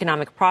their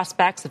economic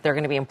prospects, if they're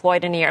going to be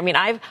employed in a year? I mean,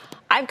 I've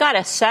got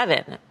a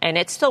 7, and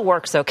it still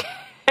works okay.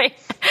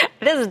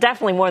 This is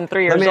definitely more than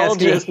 3 years old. Let me ask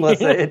you this,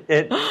 Melissa.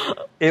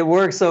 It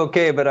works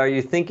okay, but are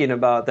you thinking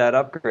about that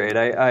upgrade?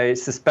 I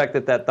suspect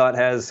that thought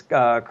has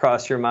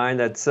crossed your mind.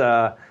 That's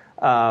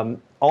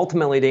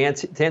ultimately, to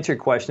answer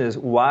your question is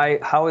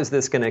how is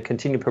this going to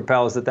continue to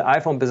propel? Is that the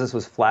iPhone business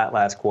was flat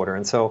last quarter.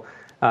 And so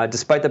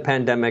despite the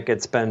pandemic,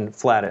 it's been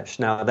flattish.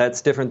 Now,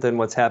 that's different than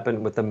what's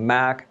happened with the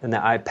Mac and the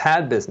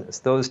iPad business.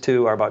 Those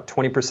two are about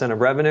 20% of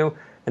revenue,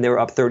 and they were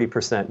up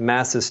 30%.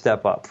 Massive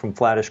step up from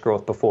flattish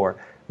growth before.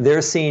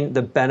 They're seeing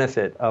the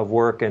benefit of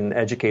work and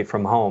educate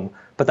from home.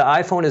 But the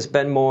iPhone has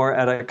been more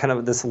at a kind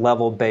of this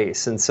level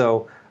base. And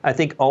so I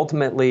think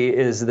ultimately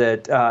is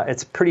that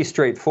it's pretty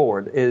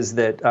straightforward, is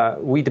that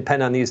we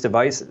depend on these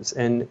devices,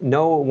 and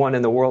no one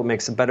in the world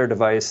makes a better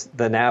device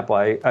than Apple.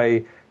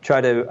 I try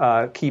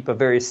to keep a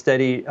very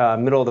steady,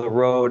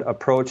 middle-of-the-road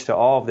approach to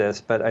all of this,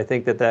 but I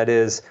think that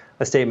is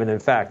a statement in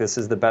fact. This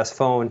is the best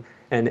phone,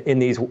 and in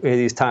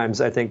these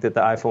times, I think that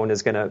the iPhone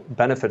is going to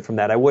benefit from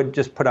that. I would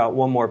just put out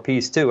one more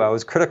piece, too. I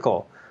was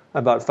critical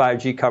about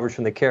 5G coverage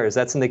from the carriers.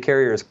 That's in the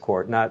carrier's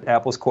court, not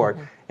Apple's court.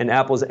 Mm-hmm. And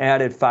Apple's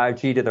added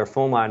 5G to their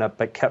phone lineup,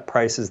 but kept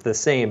prices the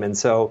same. And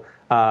so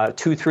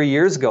 2-3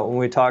 years ago, when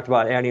we talked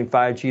about adding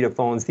 5G to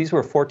phones, these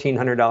were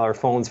 $1,400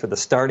 phones for the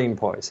starting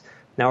points.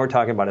 Now we're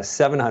talking about a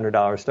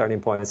 $700 starting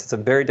point. It's a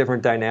very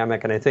different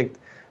dynamic, and I think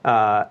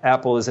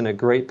Apple is in a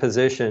great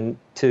position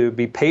to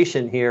be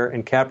patient here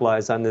and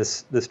capitalize on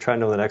this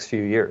trend over the next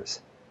few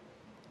years.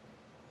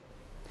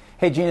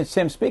 Hey, Gene, it's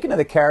Tim. Speaking of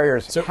the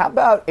carriers, how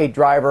about a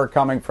driver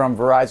coming from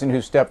Verizon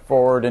who stepped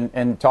forward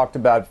and talked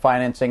about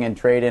financing and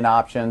trade-in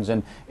options?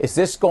 And is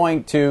this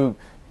going to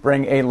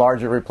bring a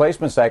larger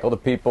replacement cycle to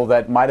people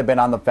that might have been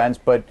on the fence,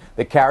 but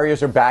the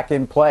carriers are back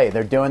in play?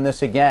 They're doing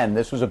this again.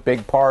 This was a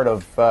big part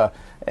of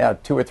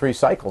 2 or 3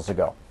 cycles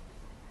ago.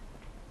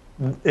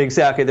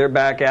 Exactly. They're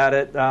back at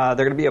it. They're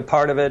going to be a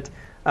part of it.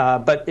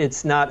 But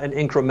it's not an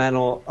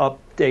incremental update.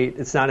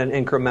 It's not an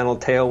incremental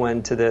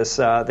tailwind to this.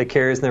 The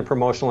carriers and their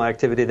promotional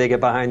activity, they get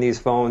behind these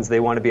phones. They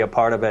want to be a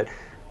part of it.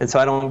 And so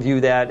I don't view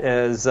that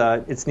as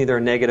it's neither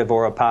a negative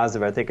or a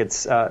positive. I think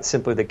it's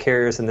simply the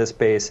carriers in this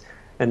space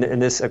and in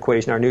this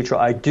equation are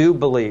neutral. I do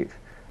believe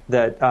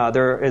that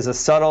there is a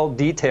subtle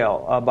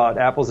detail about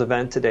Apple's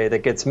event today that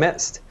gets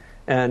missed.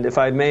 And if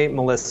I may,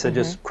 Melissa,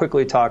 just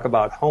quickly talk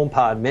about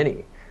HomePod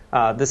Mini.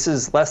 This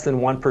is less than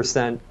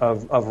 1%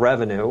 of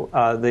revenue.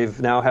 They've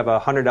now have a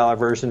 $100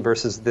 version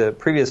versus the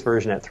previous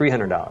version at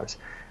 $300.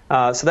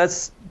 So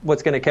that's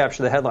what's going to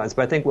capture the headlines.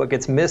 But I think what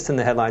gets missed in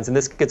the headlines, and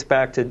this gets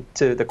back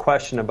to the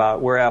question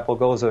about where Apple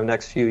goes over the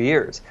next few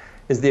years,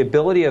 is the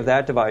ability of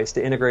that device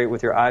to integrate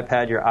with your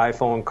iPad, your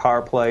iPhone,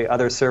 CarPlay,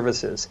 other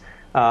services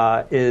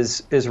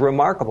is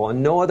remarkable,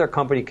 and no other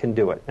company can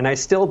do it. And I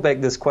still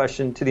beg this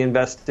question to the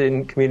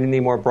investing community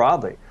more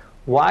broadly.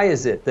 Why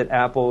is it that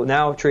Apple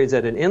now trades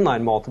at an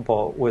inline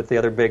multiple with the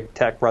other big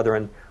tech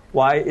brethren?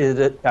 Why is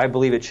it I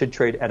believe it should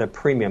trade at a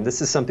premium?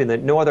 This is something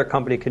that no other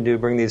company can do,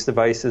 bring these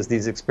devices,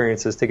 these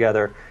experiences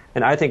together.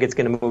 And I think it's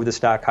going to move the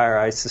stock higher.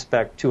 I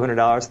suspect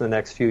 $200 in the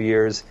next few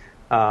years.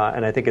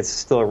 And I think it's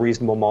still a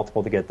reasonable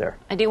multiple to get there.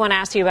 I do want to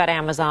ask you about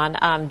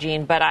Amazon,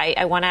 Gene, but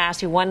I want to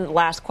ask you one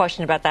last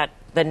question about that,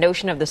 the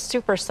notion of the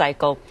super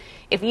cycle.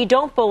 If you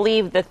don't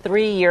believe the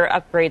 3-year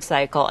upgrade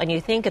cycle and you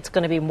think it's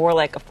going to be more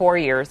like 4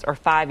 years or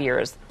 5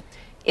 years,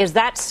 is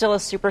that still a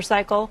super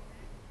cycle?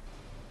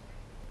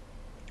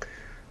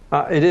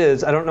 It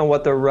is. I don't know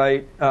what the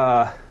right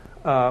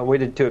way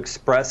to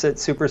express it.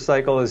 Super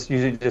cycle is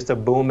usually just a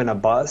boom and a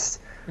bust.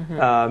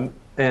 Mm-hmm.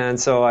 And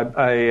so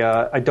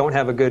I don't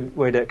have a good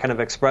way to kind of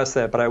express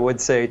that, but I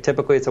would say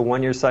typically it's a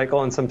 1-year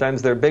cycle, and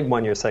sometimes they're big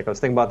 1-year cycles.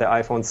 Think about the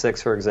iPhone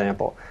 6, for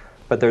example.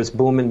 But there's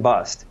boom and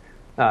bust.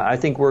 I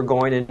think we're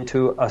going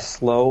into a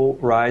slow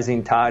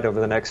rising tide over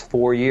the next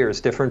 4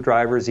 years, different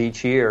drivers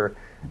each year.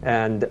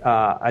 And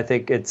I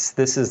think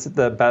this is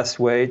the best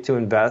way to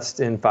invest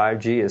in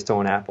 5G is to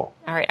own Apple.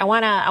 All right.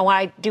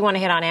 I do want to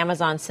hit on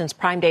Amazon since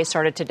Prime Day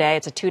started today.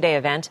 It's a 2-day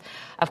event,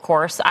 of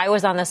course. I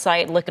was on the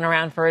site looking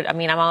around for it. I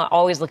mean, I'm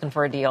always looking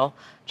for a deal,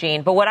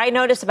 Gene. But what I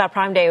noticed about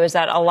Prime Day was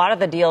that a lot of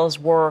the deals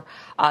were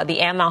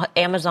the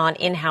Amazon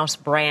in-house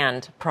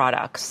brand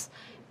products.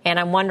 And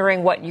I'm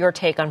wondering what your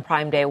take on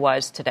Prime Day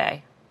was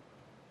today.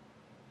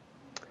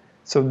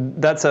 So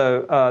that's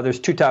there's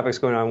 2 topics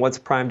going on. What's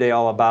Prime Day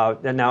all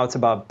about? And now it's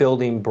about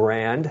building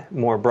brand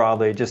more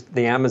broadly, just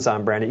the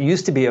Amazon brand. It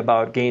used to be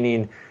about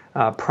gaining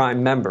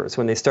Prime members.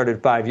 When they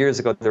started 5 years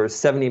ago, there were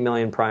 70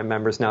 million Prime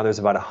members. Now there's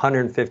about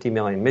 150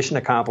 million. Mission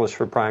accomplished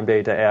for Prime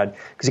Day to add,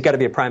 because you've got to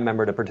be a Prime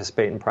member to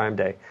participate in Prime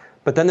Day.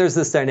 But then there's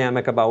this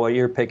dynamic about what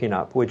you're picking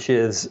up, which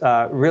is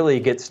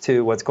really gets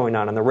to what's going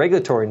on in the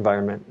regulatory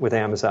environment with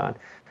Amazon.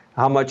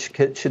 How much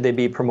should they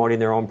be promoting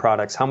their own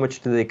products? How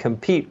much do they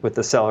compete with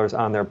the sellers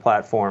on their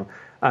platform?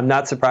 I'm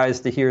not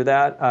surprised to hear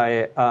that.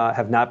 I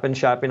have not been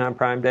shopping on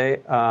Prime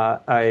Day.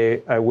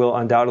 I will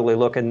undoubtedly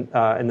look in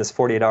this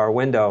 48-hour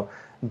window.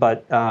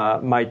 But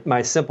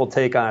my simple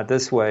take on it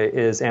this way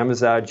is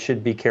Amazon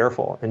should be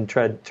careful and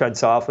tread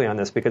softly on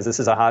this, because this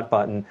is a hot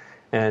button,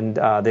 and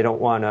they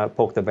don't want to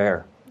poke the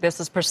bear.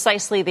 This is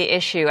precisely the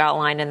issue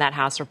outlined in that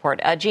House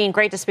report. Gene,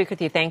 great to speak with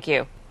you. Thank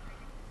you.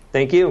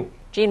 Thank you.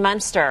 Gene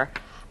Munster.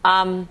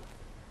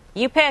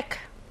 You pick,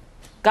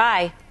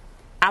 Guy,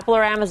 Apple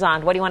or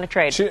Amazon. What do you want to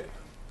trade?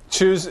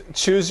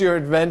 Choose your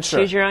adventure.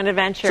 Choose your own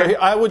adventure. So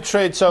I would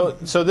trade. So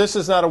this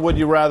is not a would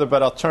you rather,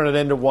 but I'll turn it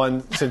into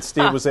one since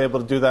Steve was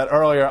able to do that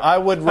earlier. I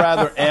would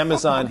rather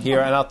Amazon here,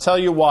 and I'll tell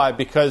you why.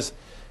 Because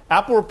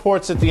Apple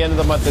reports at the end of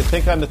the month, I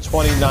think on the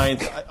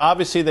 29th.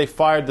 Obviously, they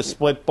fired the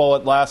split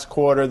bullet last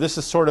quarter. This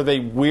is sort of a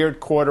weird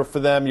quarter for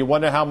them. You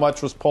wonder how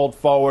much was pulled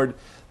forward.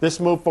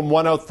 This move from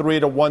 103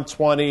 to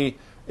 120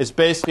 is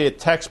basically a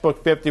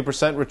textbook 50%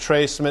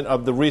 retracement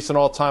of the recent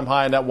all-time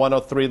high and that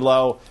 103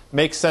 low.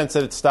 Makes sense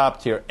that it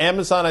stopped here.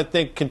 Amazon, I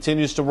think,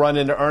 continues to run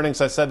into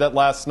earnings. I said that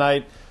last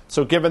night.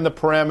 So given the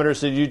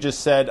parameters that you just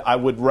said, I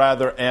would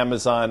rather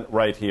Amazon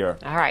right here.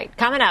 All right.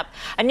 Coming up,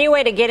 a new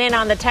way to get in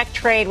on the tech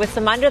trade with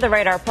some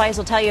under-the-radar plays.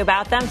 We'll tell you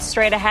about them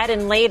straight ahead.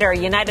 And later,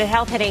 United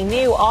Health hitting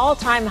new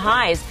all-time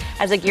highs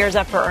as it gears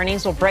up for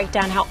earnings. We'll break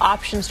down how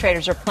options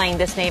traders are playing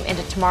this name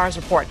into tomorrow's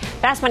report.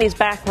 Fast Money's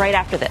back right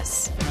after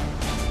this.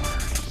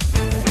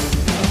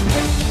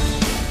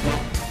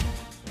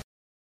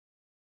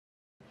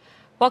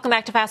 Welcome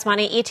back to Fast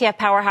Money. ETF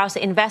powerhouse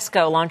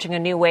Invesco launching a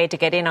new way to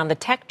get in on the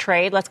tech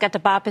trade. Let's get to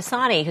Bob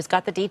Pisani, who's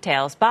got the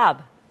details.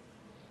 Bob.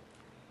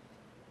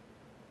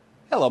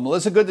 Hello,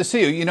 Melissa. Good to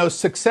see you. You know,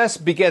 success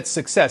begets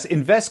success.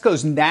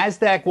 Invesco's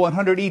NASDAQ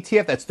 100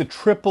 ETF, that's the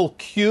triple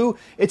Q,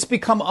 it's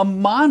become a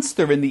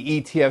monster in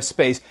the ETF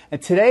space.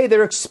 And today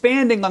they're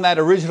expanding on that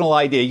original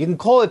idea. You can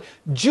call it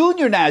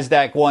Junior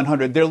NASDAQ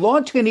 100. They're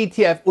launching an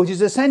ETF, which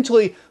is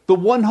essentially the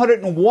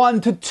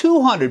 101 to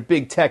 200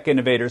 big tech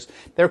innovators.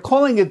 They're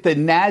calling it the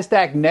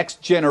NASDAQ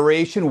Next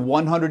Generation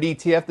 100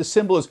 ETF. The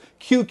symbol is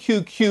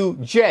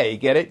QQQJ.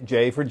 Get it?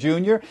 J for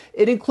junior.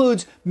 It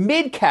includes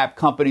mid-cap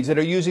companies that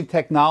are using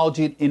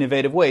technology in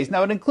innovative ways.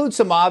 Now, it includes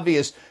some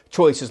obvious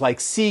choices like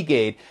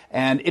Seagate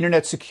and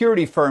internet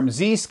security firm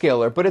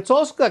Zscaler, but it's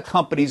also got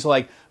companies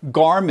like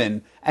Garmin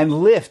and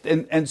Lyft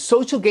and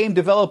social game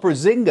developer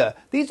Zynga.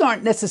 These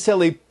aren't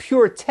necessarily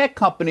pure tech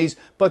companies,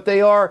 but they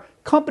are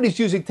companies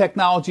using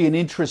technology in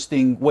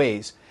interesting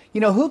ways.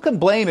 You know, who can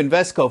blame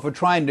Invesco for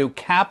trying to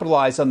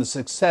capitalize on the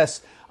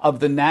success of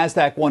the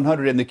NASDAQ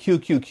 100 and the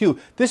QQQ?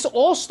 This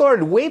all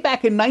started way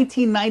back in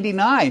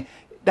 1999.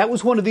 That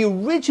was one of the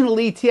original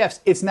ETFs.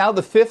 It's now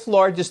the fifth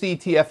largest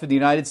ETF in the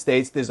United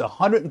States. There's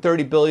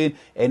 $130 billion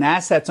in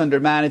assets under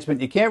management.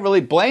 You can't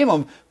really blame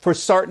them for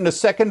starting a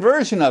second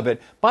version of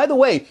it. By the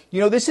way, you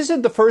know, this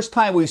isn't the first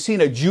time we've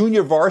seen a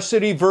junior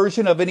varsity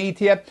version of an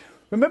ETF.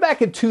 Remember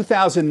back in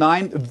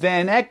 2009,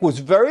 Van Eck was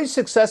very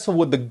successful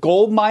with the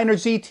Gold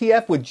Miners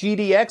ETF with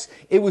GDX.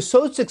 It was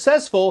so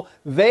successful,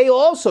 they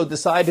also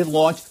decided to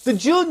launch the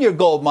Junior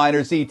Gold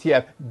Miners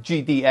ETF,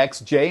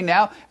 GDXJ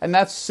now, and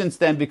that's since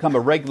then become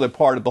a regular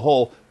part of the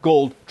whole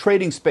gold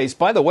trading space.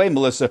 By the way,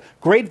 Melissa,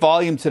 great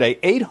volume today,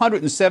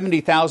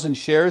 870,000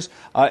 shares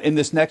in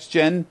this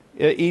next-gen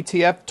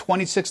ETF,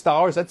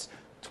 $26. That's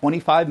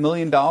 $25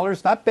 million.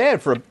 Not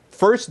bad for a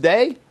first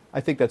day. I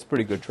think that's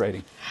pretty good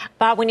trading.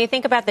 Bob, when you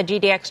think about the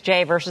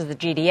GDXJ versus the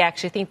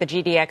GDX, you think the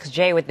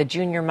GDXJ with the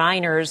junior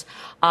miners,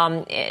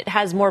 it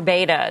has more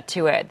beta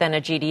to it than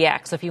a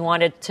GDX. So if you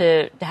wanted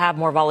to have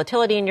more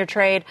volatility in your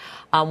trade,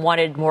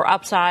 wanted more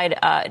upside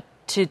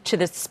to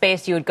this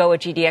space, you would go with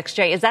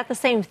GDXJ. Is that the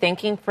same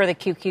thinking for the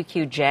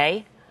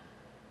QQQJ?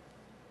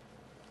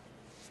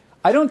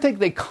 I don't think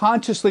they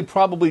consciously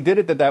probably did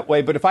it that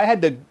way, but if I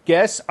had to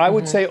guess, I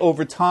would say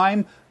over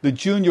time, the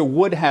junior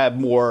would have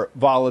more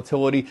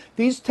volatility.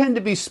 These tend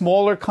to be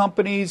smaller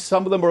companies.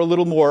 Some of them are a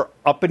little more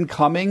up and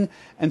coming.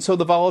 And so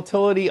the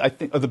volatility, I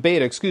think, or the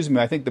beta,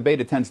 I think the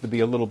beta tends to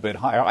be a little bit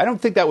higher. I don't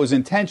think that was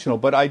intentional,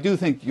 but I do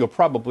think you're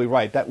probably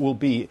right. That will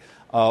be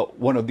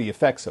one of the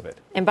effects of it.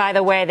 And by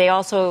the way, they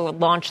also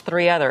launched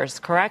 3 others,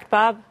 correct,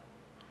 Bob?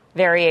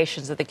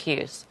 Variations of the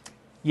Qs.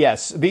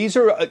 Yes, these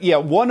are,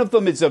 one of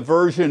them is a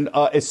version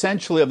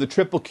essentially of the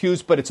triple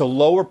Qs, but it's a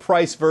lower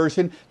price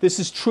version. This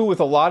is true with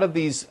a lot of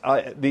these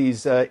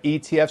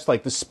ETFs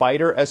like the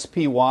Spider,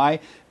 SPY.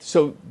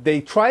 So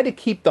they try to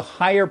keep the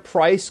higher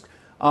price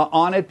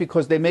on it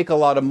because they make a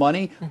lot of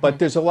money, but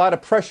there's a lot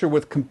of pressure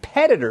with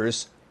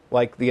competitors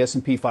like the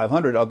S&P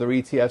 500, other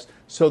ETFs.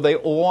 So they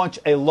launch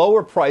a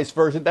lower price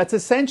version. That's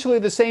essentially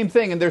the same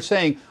thing. And they're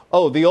saying,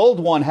 oh, the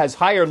old one has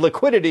higher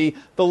liquidity.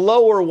 The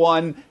lower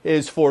one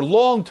is for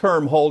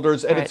long-term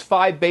holders, and it's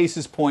 5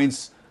 basis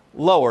points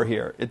lower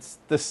here. It's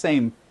the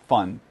same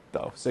fund,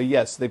 though. So,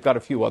 yes, they've got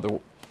a few other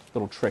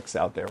little tricks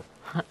out there.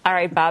 All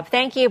right, Bob.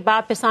 Thank you.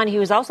 Bob Pisani,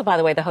 who is also, by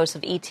the way, the host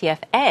of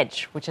ETF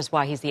Edge, which is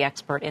why he's the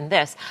expert in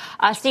this.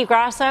 Steve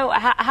Grasso,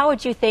 how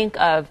would you think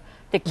of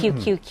the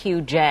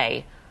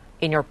QQQJ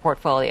in your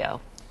portfolio?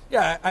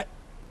 Yeah,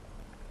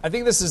 I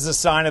think this is a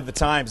sign of the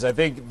times. I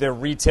think the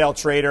retail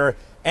trader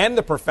and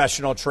the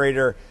professional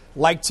trader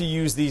like to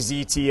use these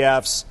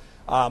ETFs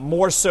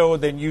more so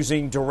than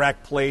using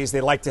direct plays. They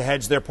like to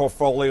hedge their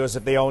portfolios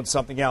if they own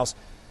something else.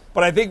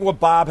 But I think what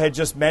Bob had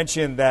just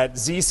mentioned, that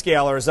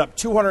Zscaler is up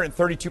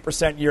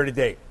 232% year to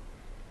date.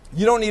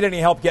 You don't need any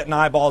help getting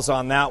eyeballs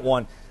on that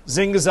one.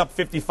 Zynga's up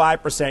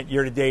 55%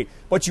 year to date.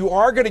 But you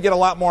are going to get a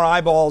lot more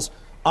eyeballs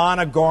on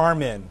a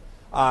Garmin.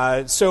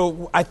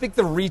 So I think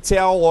the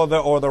retail or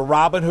the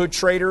Robinhood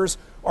traders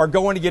are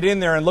going to get in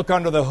there and look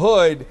under the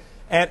hood.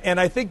 And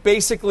I think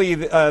basically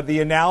the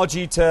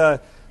analogy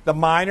to the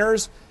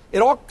miners,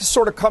 it all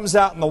sort of comes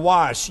out in the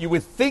wash. You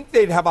would think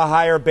they'd have a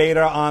higher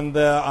beta on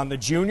the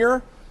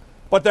junior,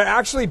 but they're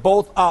actually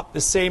both up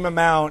the same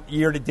amount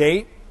year to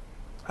date.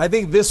 I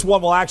think this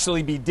one will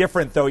actually be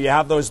different, though. You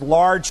have those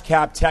large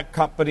cap tech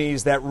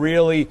companies that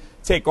really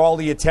take all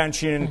the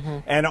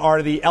attention and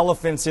are the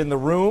elephants in the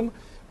room.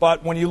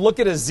 But when you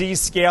look at a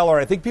Z-scaler,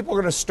 I think people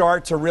are going to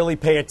start to really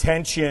pay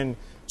attention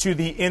to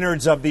the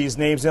innards of these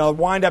names. And they'll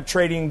wind up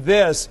trading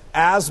this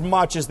as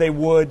much as they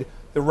would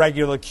the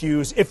regular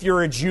Qs if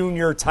you're a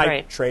junior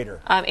type trader.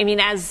 I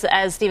mean, as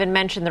Stephen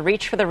mentioned, the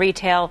reach for the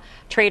retail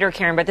trader,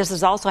 Karen, but this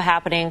is also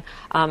happening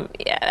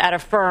at a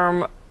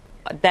firm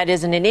that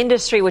is in an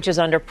industry which is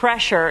under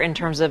pressure in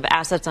terms of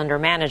assets under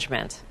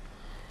management.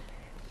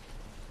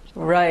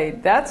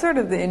 Right. That's sort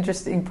of the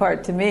interesting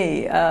part to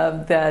me,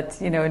 that,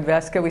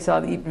 Invesco, we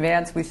saw Eaton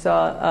Vance, we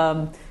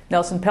saw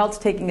Nelson Peltz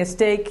taking a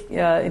stake in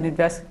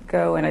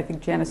Invesco, and I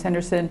think Janice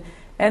Henderson.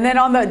 And then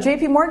on the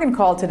JP Morgan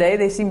call today,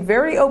 they seem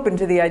very open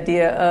to the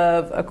idea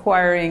of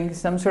acquiring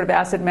some sort of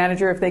asset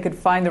manager if they could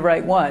find the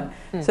right one.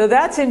 So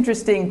that's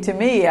interesting to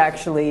me,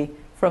 actually,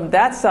 from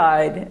that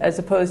side, as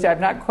opposed to, I'm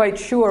not quite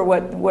sure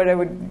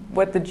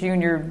what the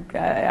junior,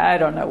 I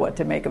don't know what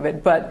to make of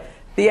it, but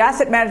the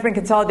asset management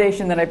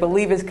consolidation that I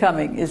believe is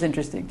coming is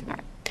interesting to me.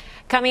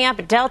 Coming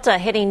up, Delta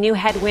hitting new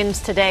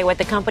headwinds today. What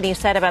the company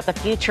said about the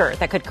future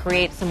that could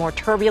create some more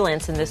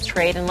turbulence in this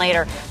trade. And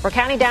later, we're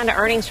counting down to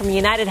earnings from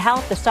United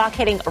Health, the stock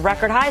hitting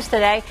record highs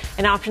today.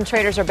 And option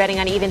traders are betting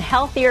on even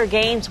healthier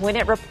gains when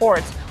it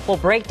reports. We'll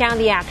break down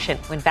the action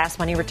when Fast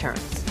Money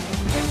returns.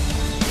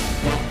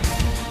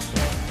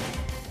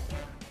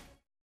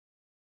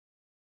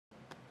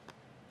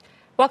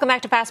 Welcome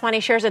back to Fast Money.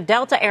 Shares of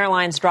Delta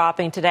Airlines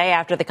dropping today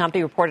after the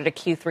company reported a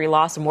Q3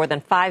 loss of more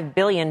than $5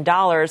 billion.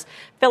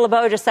 Phil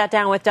LeBeau just sat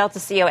down with Delta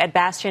CEO Ed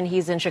Bastian.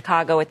 He's in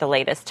Chicago with the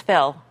latest.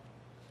 Phil.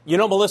 You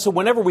know, Melissa,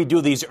 whenever we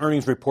do these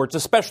earnings reports,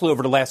 especially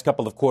over the last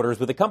couple of quarters,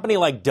 with a company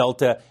like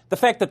Delta, the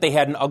fact that they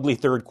had an ugly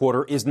third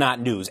quarter is not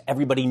news.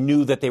 Everybody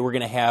knew that they were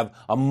going to have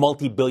a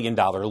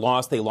multi-billion-dollar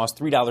loss. They lost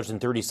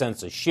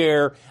 $3.30 a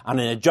share on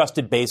an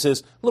adjusted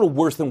basis, a little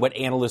worse than what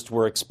analysts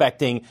were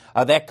expecting.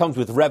 That comes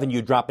with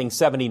revenue dropping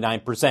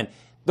 79%.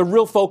 The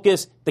real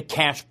focus, the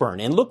cash burn.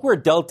 And look where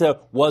Delta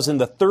was in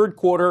the third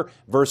quarter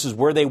versus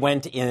where they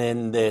went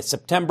in the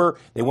September.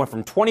 They went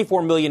from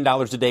 $24 million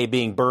a day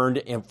being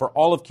burned for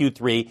all of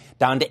Q3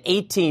 down to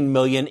 $18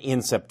 million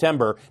in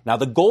September. Now,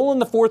 the goal in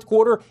the fourth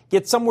quarter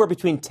gets somewhere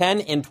between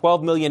 $10 and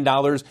 $12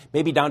 million,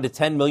 maybe down to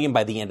 $10 million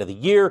by the end of the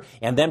year,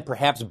 and then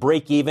perhaps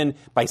break even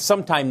by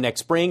sometime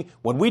next spring.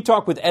 When we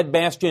talked with Ed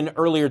Bastian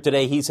earlier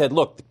today, he said,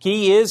 look, the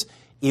key is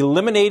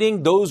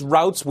eliminating those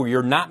routes where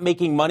you're not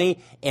making money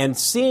and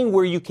seeing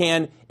where you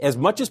can, as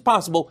much as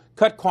possible,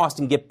 cut costs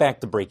and get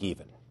back to break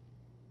even.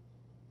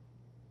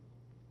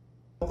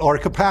 Our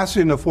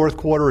capacity in the fourth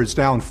quarter is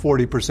down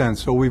 40%,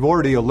 so we've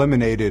already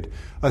eliminated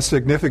a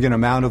significant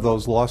amount of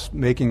those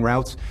loss-making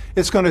routes.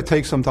 It's going to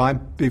take some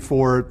time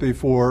before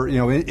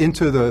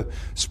into the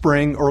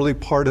spring, early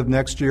part of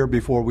next year,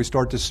 before we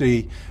start to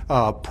see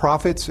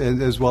profits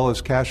as well as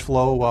cash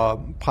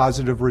flow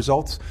positive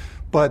results.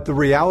 But the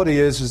reality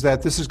is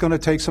that this is going to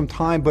take some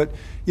time. But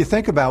you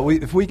think about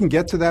it, if we can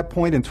get to that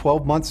point in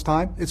 12 months'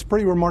 time, it's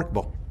pretty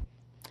remarkable.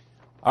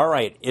 All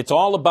right. It's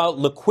all about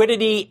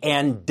liquidity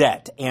and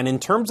debt. And in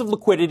terms of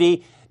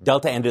liquidity,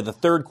 Delta ended the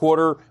third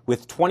quarter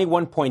with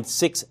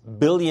 $21.6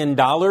 billion.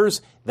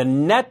 The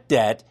net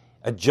debt,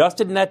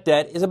 adjusted net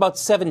debt, is about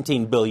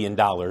 $17 billion.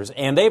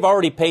 And they've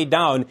already paid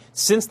down,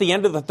 since the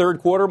end of the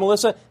third quarter,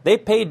 Melissa, they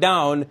paid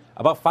down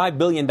about $5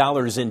 billion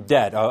in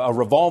debt, a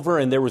revolver,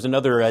 and there was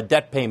another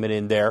debt payment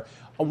in there.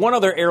 One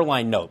other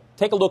airline note.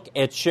 Take a look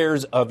at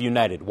shares of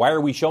United. Why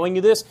are we showing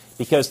you this?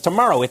 Because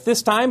tomorrow at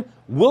this time,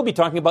 we'll be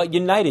talking about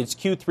United's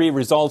Q3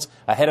 results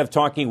ahead of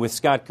talking with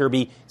Scott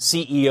Kirby,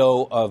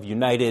 CEO of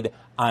United,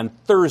 on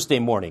Thursday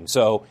morning.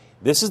 So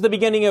this is the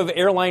beginning of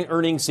airline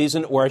earnings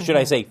season, or should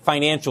I say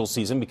financial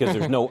season, because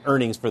there's no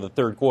earnings for the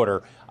third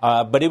quarter.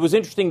 But it was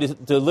interesting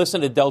to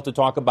listen to Delta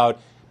talk about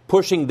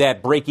pushing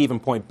that break-even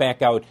point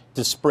back out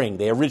to spring.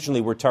 They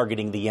originally were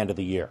targeting the end of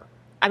the year.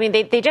 I mean,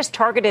 they just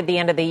targeted the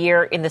end of the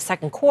year in the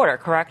second quarter,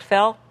 correct,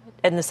 Phil?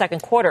 In the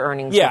second quarter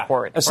earnings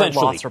report,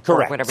 essentially, or loss report,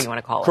 correct. Whatever you want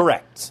to call it.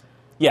 Correct.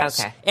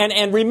 Yes. Okay.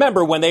 And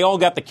remember, when they all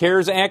got the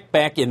CARES Act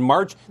back in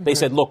March, they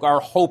said, look,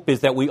 our hope is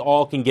that we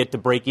all can get to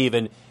break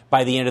even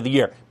by the end of the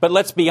year. But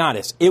let's be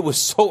honest, it was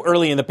so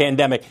early in the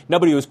pandemic,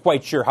 nobody was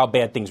quite sure how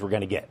bad things were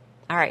going to get.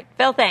 All right.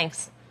 Phil,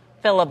 thanks.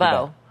 Phil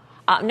LeBeau.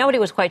 Nobody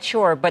was quite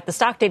sure, but the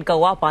stock did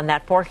go up on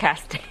that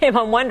forecast.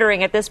 I'm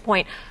wondering at this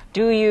point,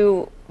 do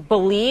you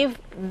believe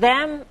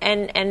them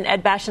and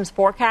Ed Bastian's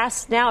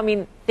forecasts now? I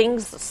mean,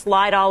 things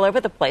slide all over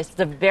the place. It's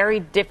a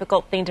very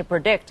difficult thing to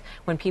predict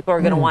when people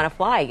are going to want to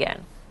fly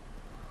again.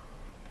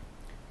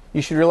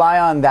 You should rely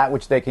on that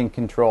which they can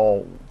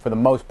control for the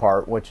most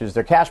part, which is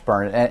their cash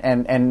burn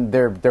and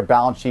their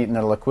balance sheet and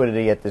their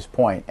liquidity at this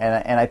point.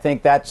 And I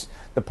think that's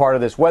the part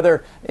of this.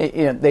 Whether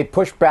they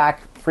push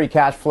back free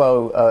cash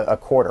flow a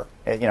quarter,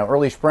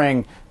 early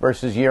spring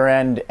versus year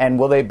end, and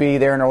will they be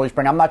there in early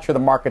spring? I'm not sure the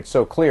market's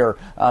so clear.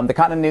 The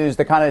kind of news,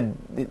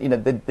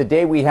 the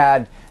day we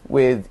had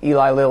with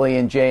Eli Lilly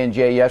and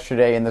J&J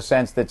yesterday, in the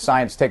sense that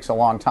science takes a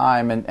long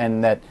time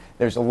and that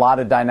there's a lot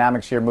of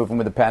dynamics here moving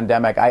with the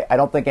pandemic. I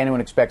don't think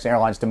anyone expects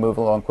airlines to move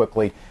along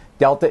quickly.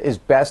 Delta is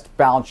best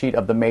balance sheet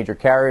of the major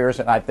carriers,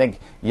 and I think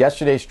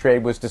yesterday's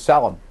trade was to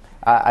sell them.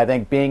 I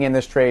think being in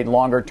this trade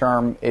longer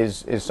term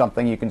is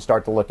something you can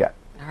start to look at.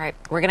 All right.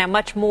 We're going to have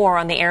much more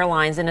on the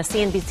airlines in a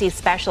CNBC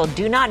special.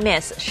 Do not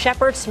miss.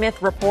 Shepard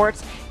Smith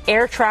reports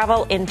air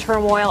travel in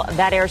turmoil.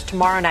 That airs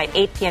tomorrow night,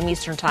 8 p.m.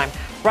 Eastern time,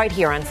 right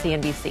here on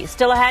CNBC.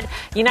 Still ahead,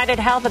 United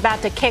Health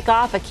about to kick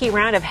off a key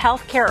round of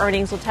healthcare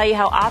earnings. We'll tell you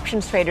how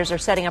options traders are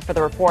setting up for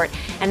the report.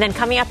 And then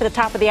coming up at the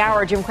top of the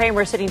hour, Jim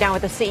Cramer is sitting down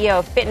with the CEO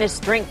of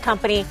fitness drink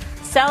company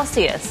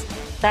Celsius.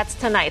 That's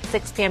tonight,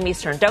 6 p.m.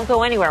 Eastern. Don't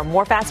go anywhere.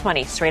 More Fast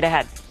Money straight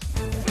ahead.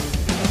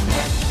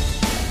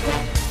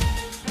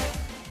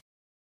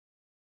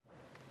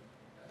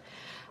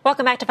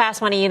 Welcome back to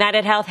Fast Money.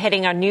 United Health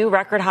hitting a new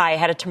record high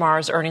ahead of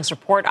tomorrow's earnings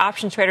report.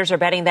 Options traders are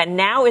betting that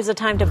now is the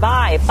time to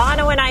buy.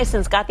 Bono and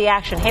Ison's got the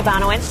action. Hey,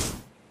 Bono.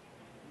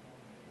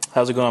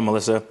 How's it going,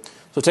 Melissa?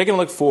 So taking a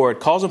look forward,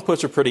 calls and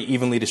puts are pretty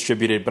evenly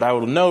distributed, but I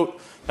will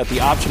note that the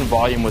option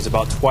volume was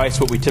about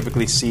twice what we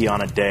typically see on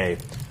a day.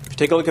 If you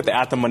take a look at the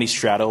at-the-money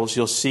straddles,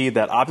 you'll see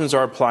that options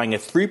are applying a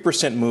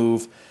 3%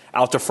 move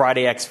out to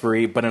Friday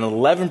expiry, but an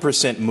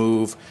 11%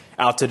 move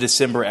out to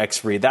December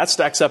expiry. That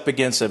stacks up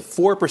against a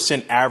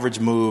 4% average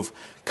move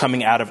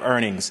coming out of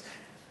earnings.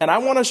 And I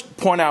want to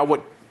point out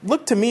what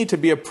looked to me to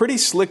be a pretty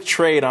slick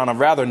trade on a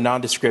rather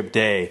nondescript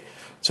day.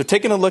 So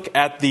taking a look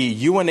at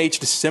the UNH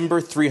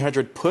December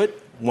 300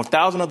 put,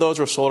 1,000 of those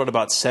were sold at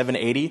about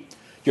 $7.80.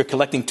 You're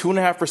collecting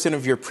 2.5%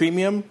 of your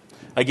premium.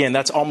 Again,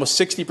 that's almost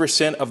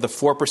 60% of the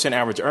 4%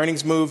 average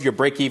earnings move. Your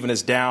break even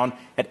is down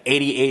at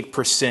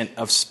 88%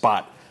 of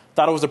spot.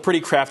 Thought it was a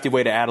pretty crafty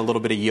way to add a little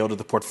bit of yield to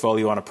the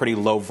portfolio on a pretty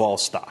low vol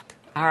stock.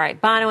 All right,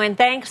 Bono, and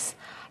thanks.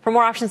 For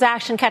more options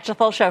action, catch the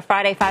full show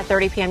Friday,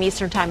 5:30 p.m.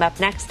 Eastern time. Up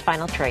next,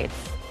 final trades.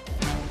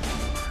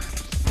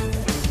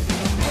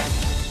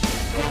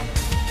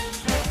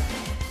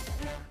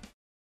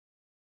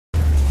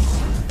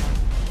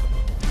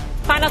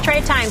 Final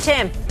trade time,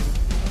 Tim.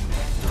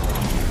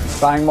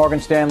 Buying Morgan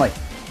Stanley.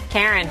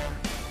 Karen.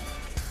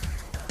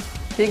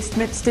 Big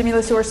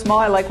stimulus or small,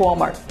 I like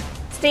Walmart.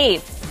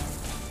 Steve.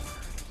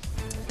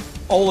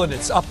 Olin,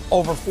 it's up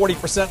over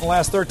 40% in the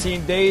last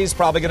 13 days.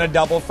 Probably going to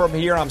double from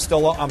here. I'm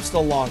still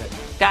long it.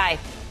 Guy.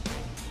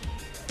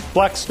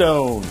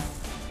 Blackstone.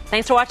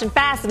 Thanks for watching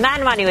Fast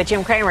Mad Money with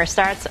Jim Cramer.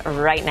 Starts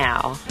right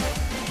now.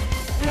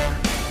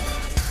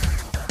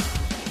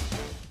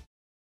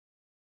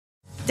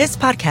 This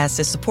podcast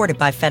is supported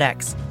by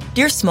FedEx.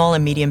 Dear small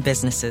and medium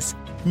businesses,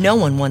 no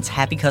one wants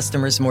happy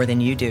customers more than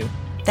you do.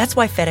 That's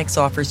why FedEx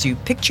offers you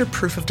picture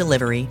proof of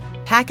delivery,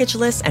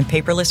 packageless and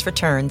paperless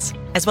returns,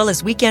 as well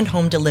as weekend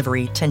home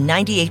delivery to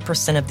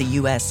 98% of the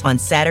U.S. on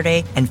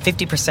Saturday and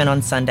 50% on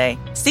Sunday.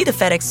 See the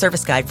FedEx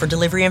service guide for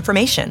delivery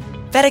information.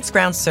 FedEx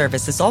Ground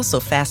service is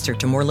also faster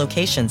to more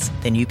locations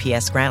than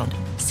UPS Ground.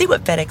 See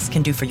what FedEx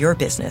can do for your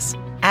business.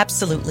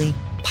 Absolutely,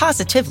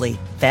 positively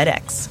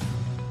FedEx.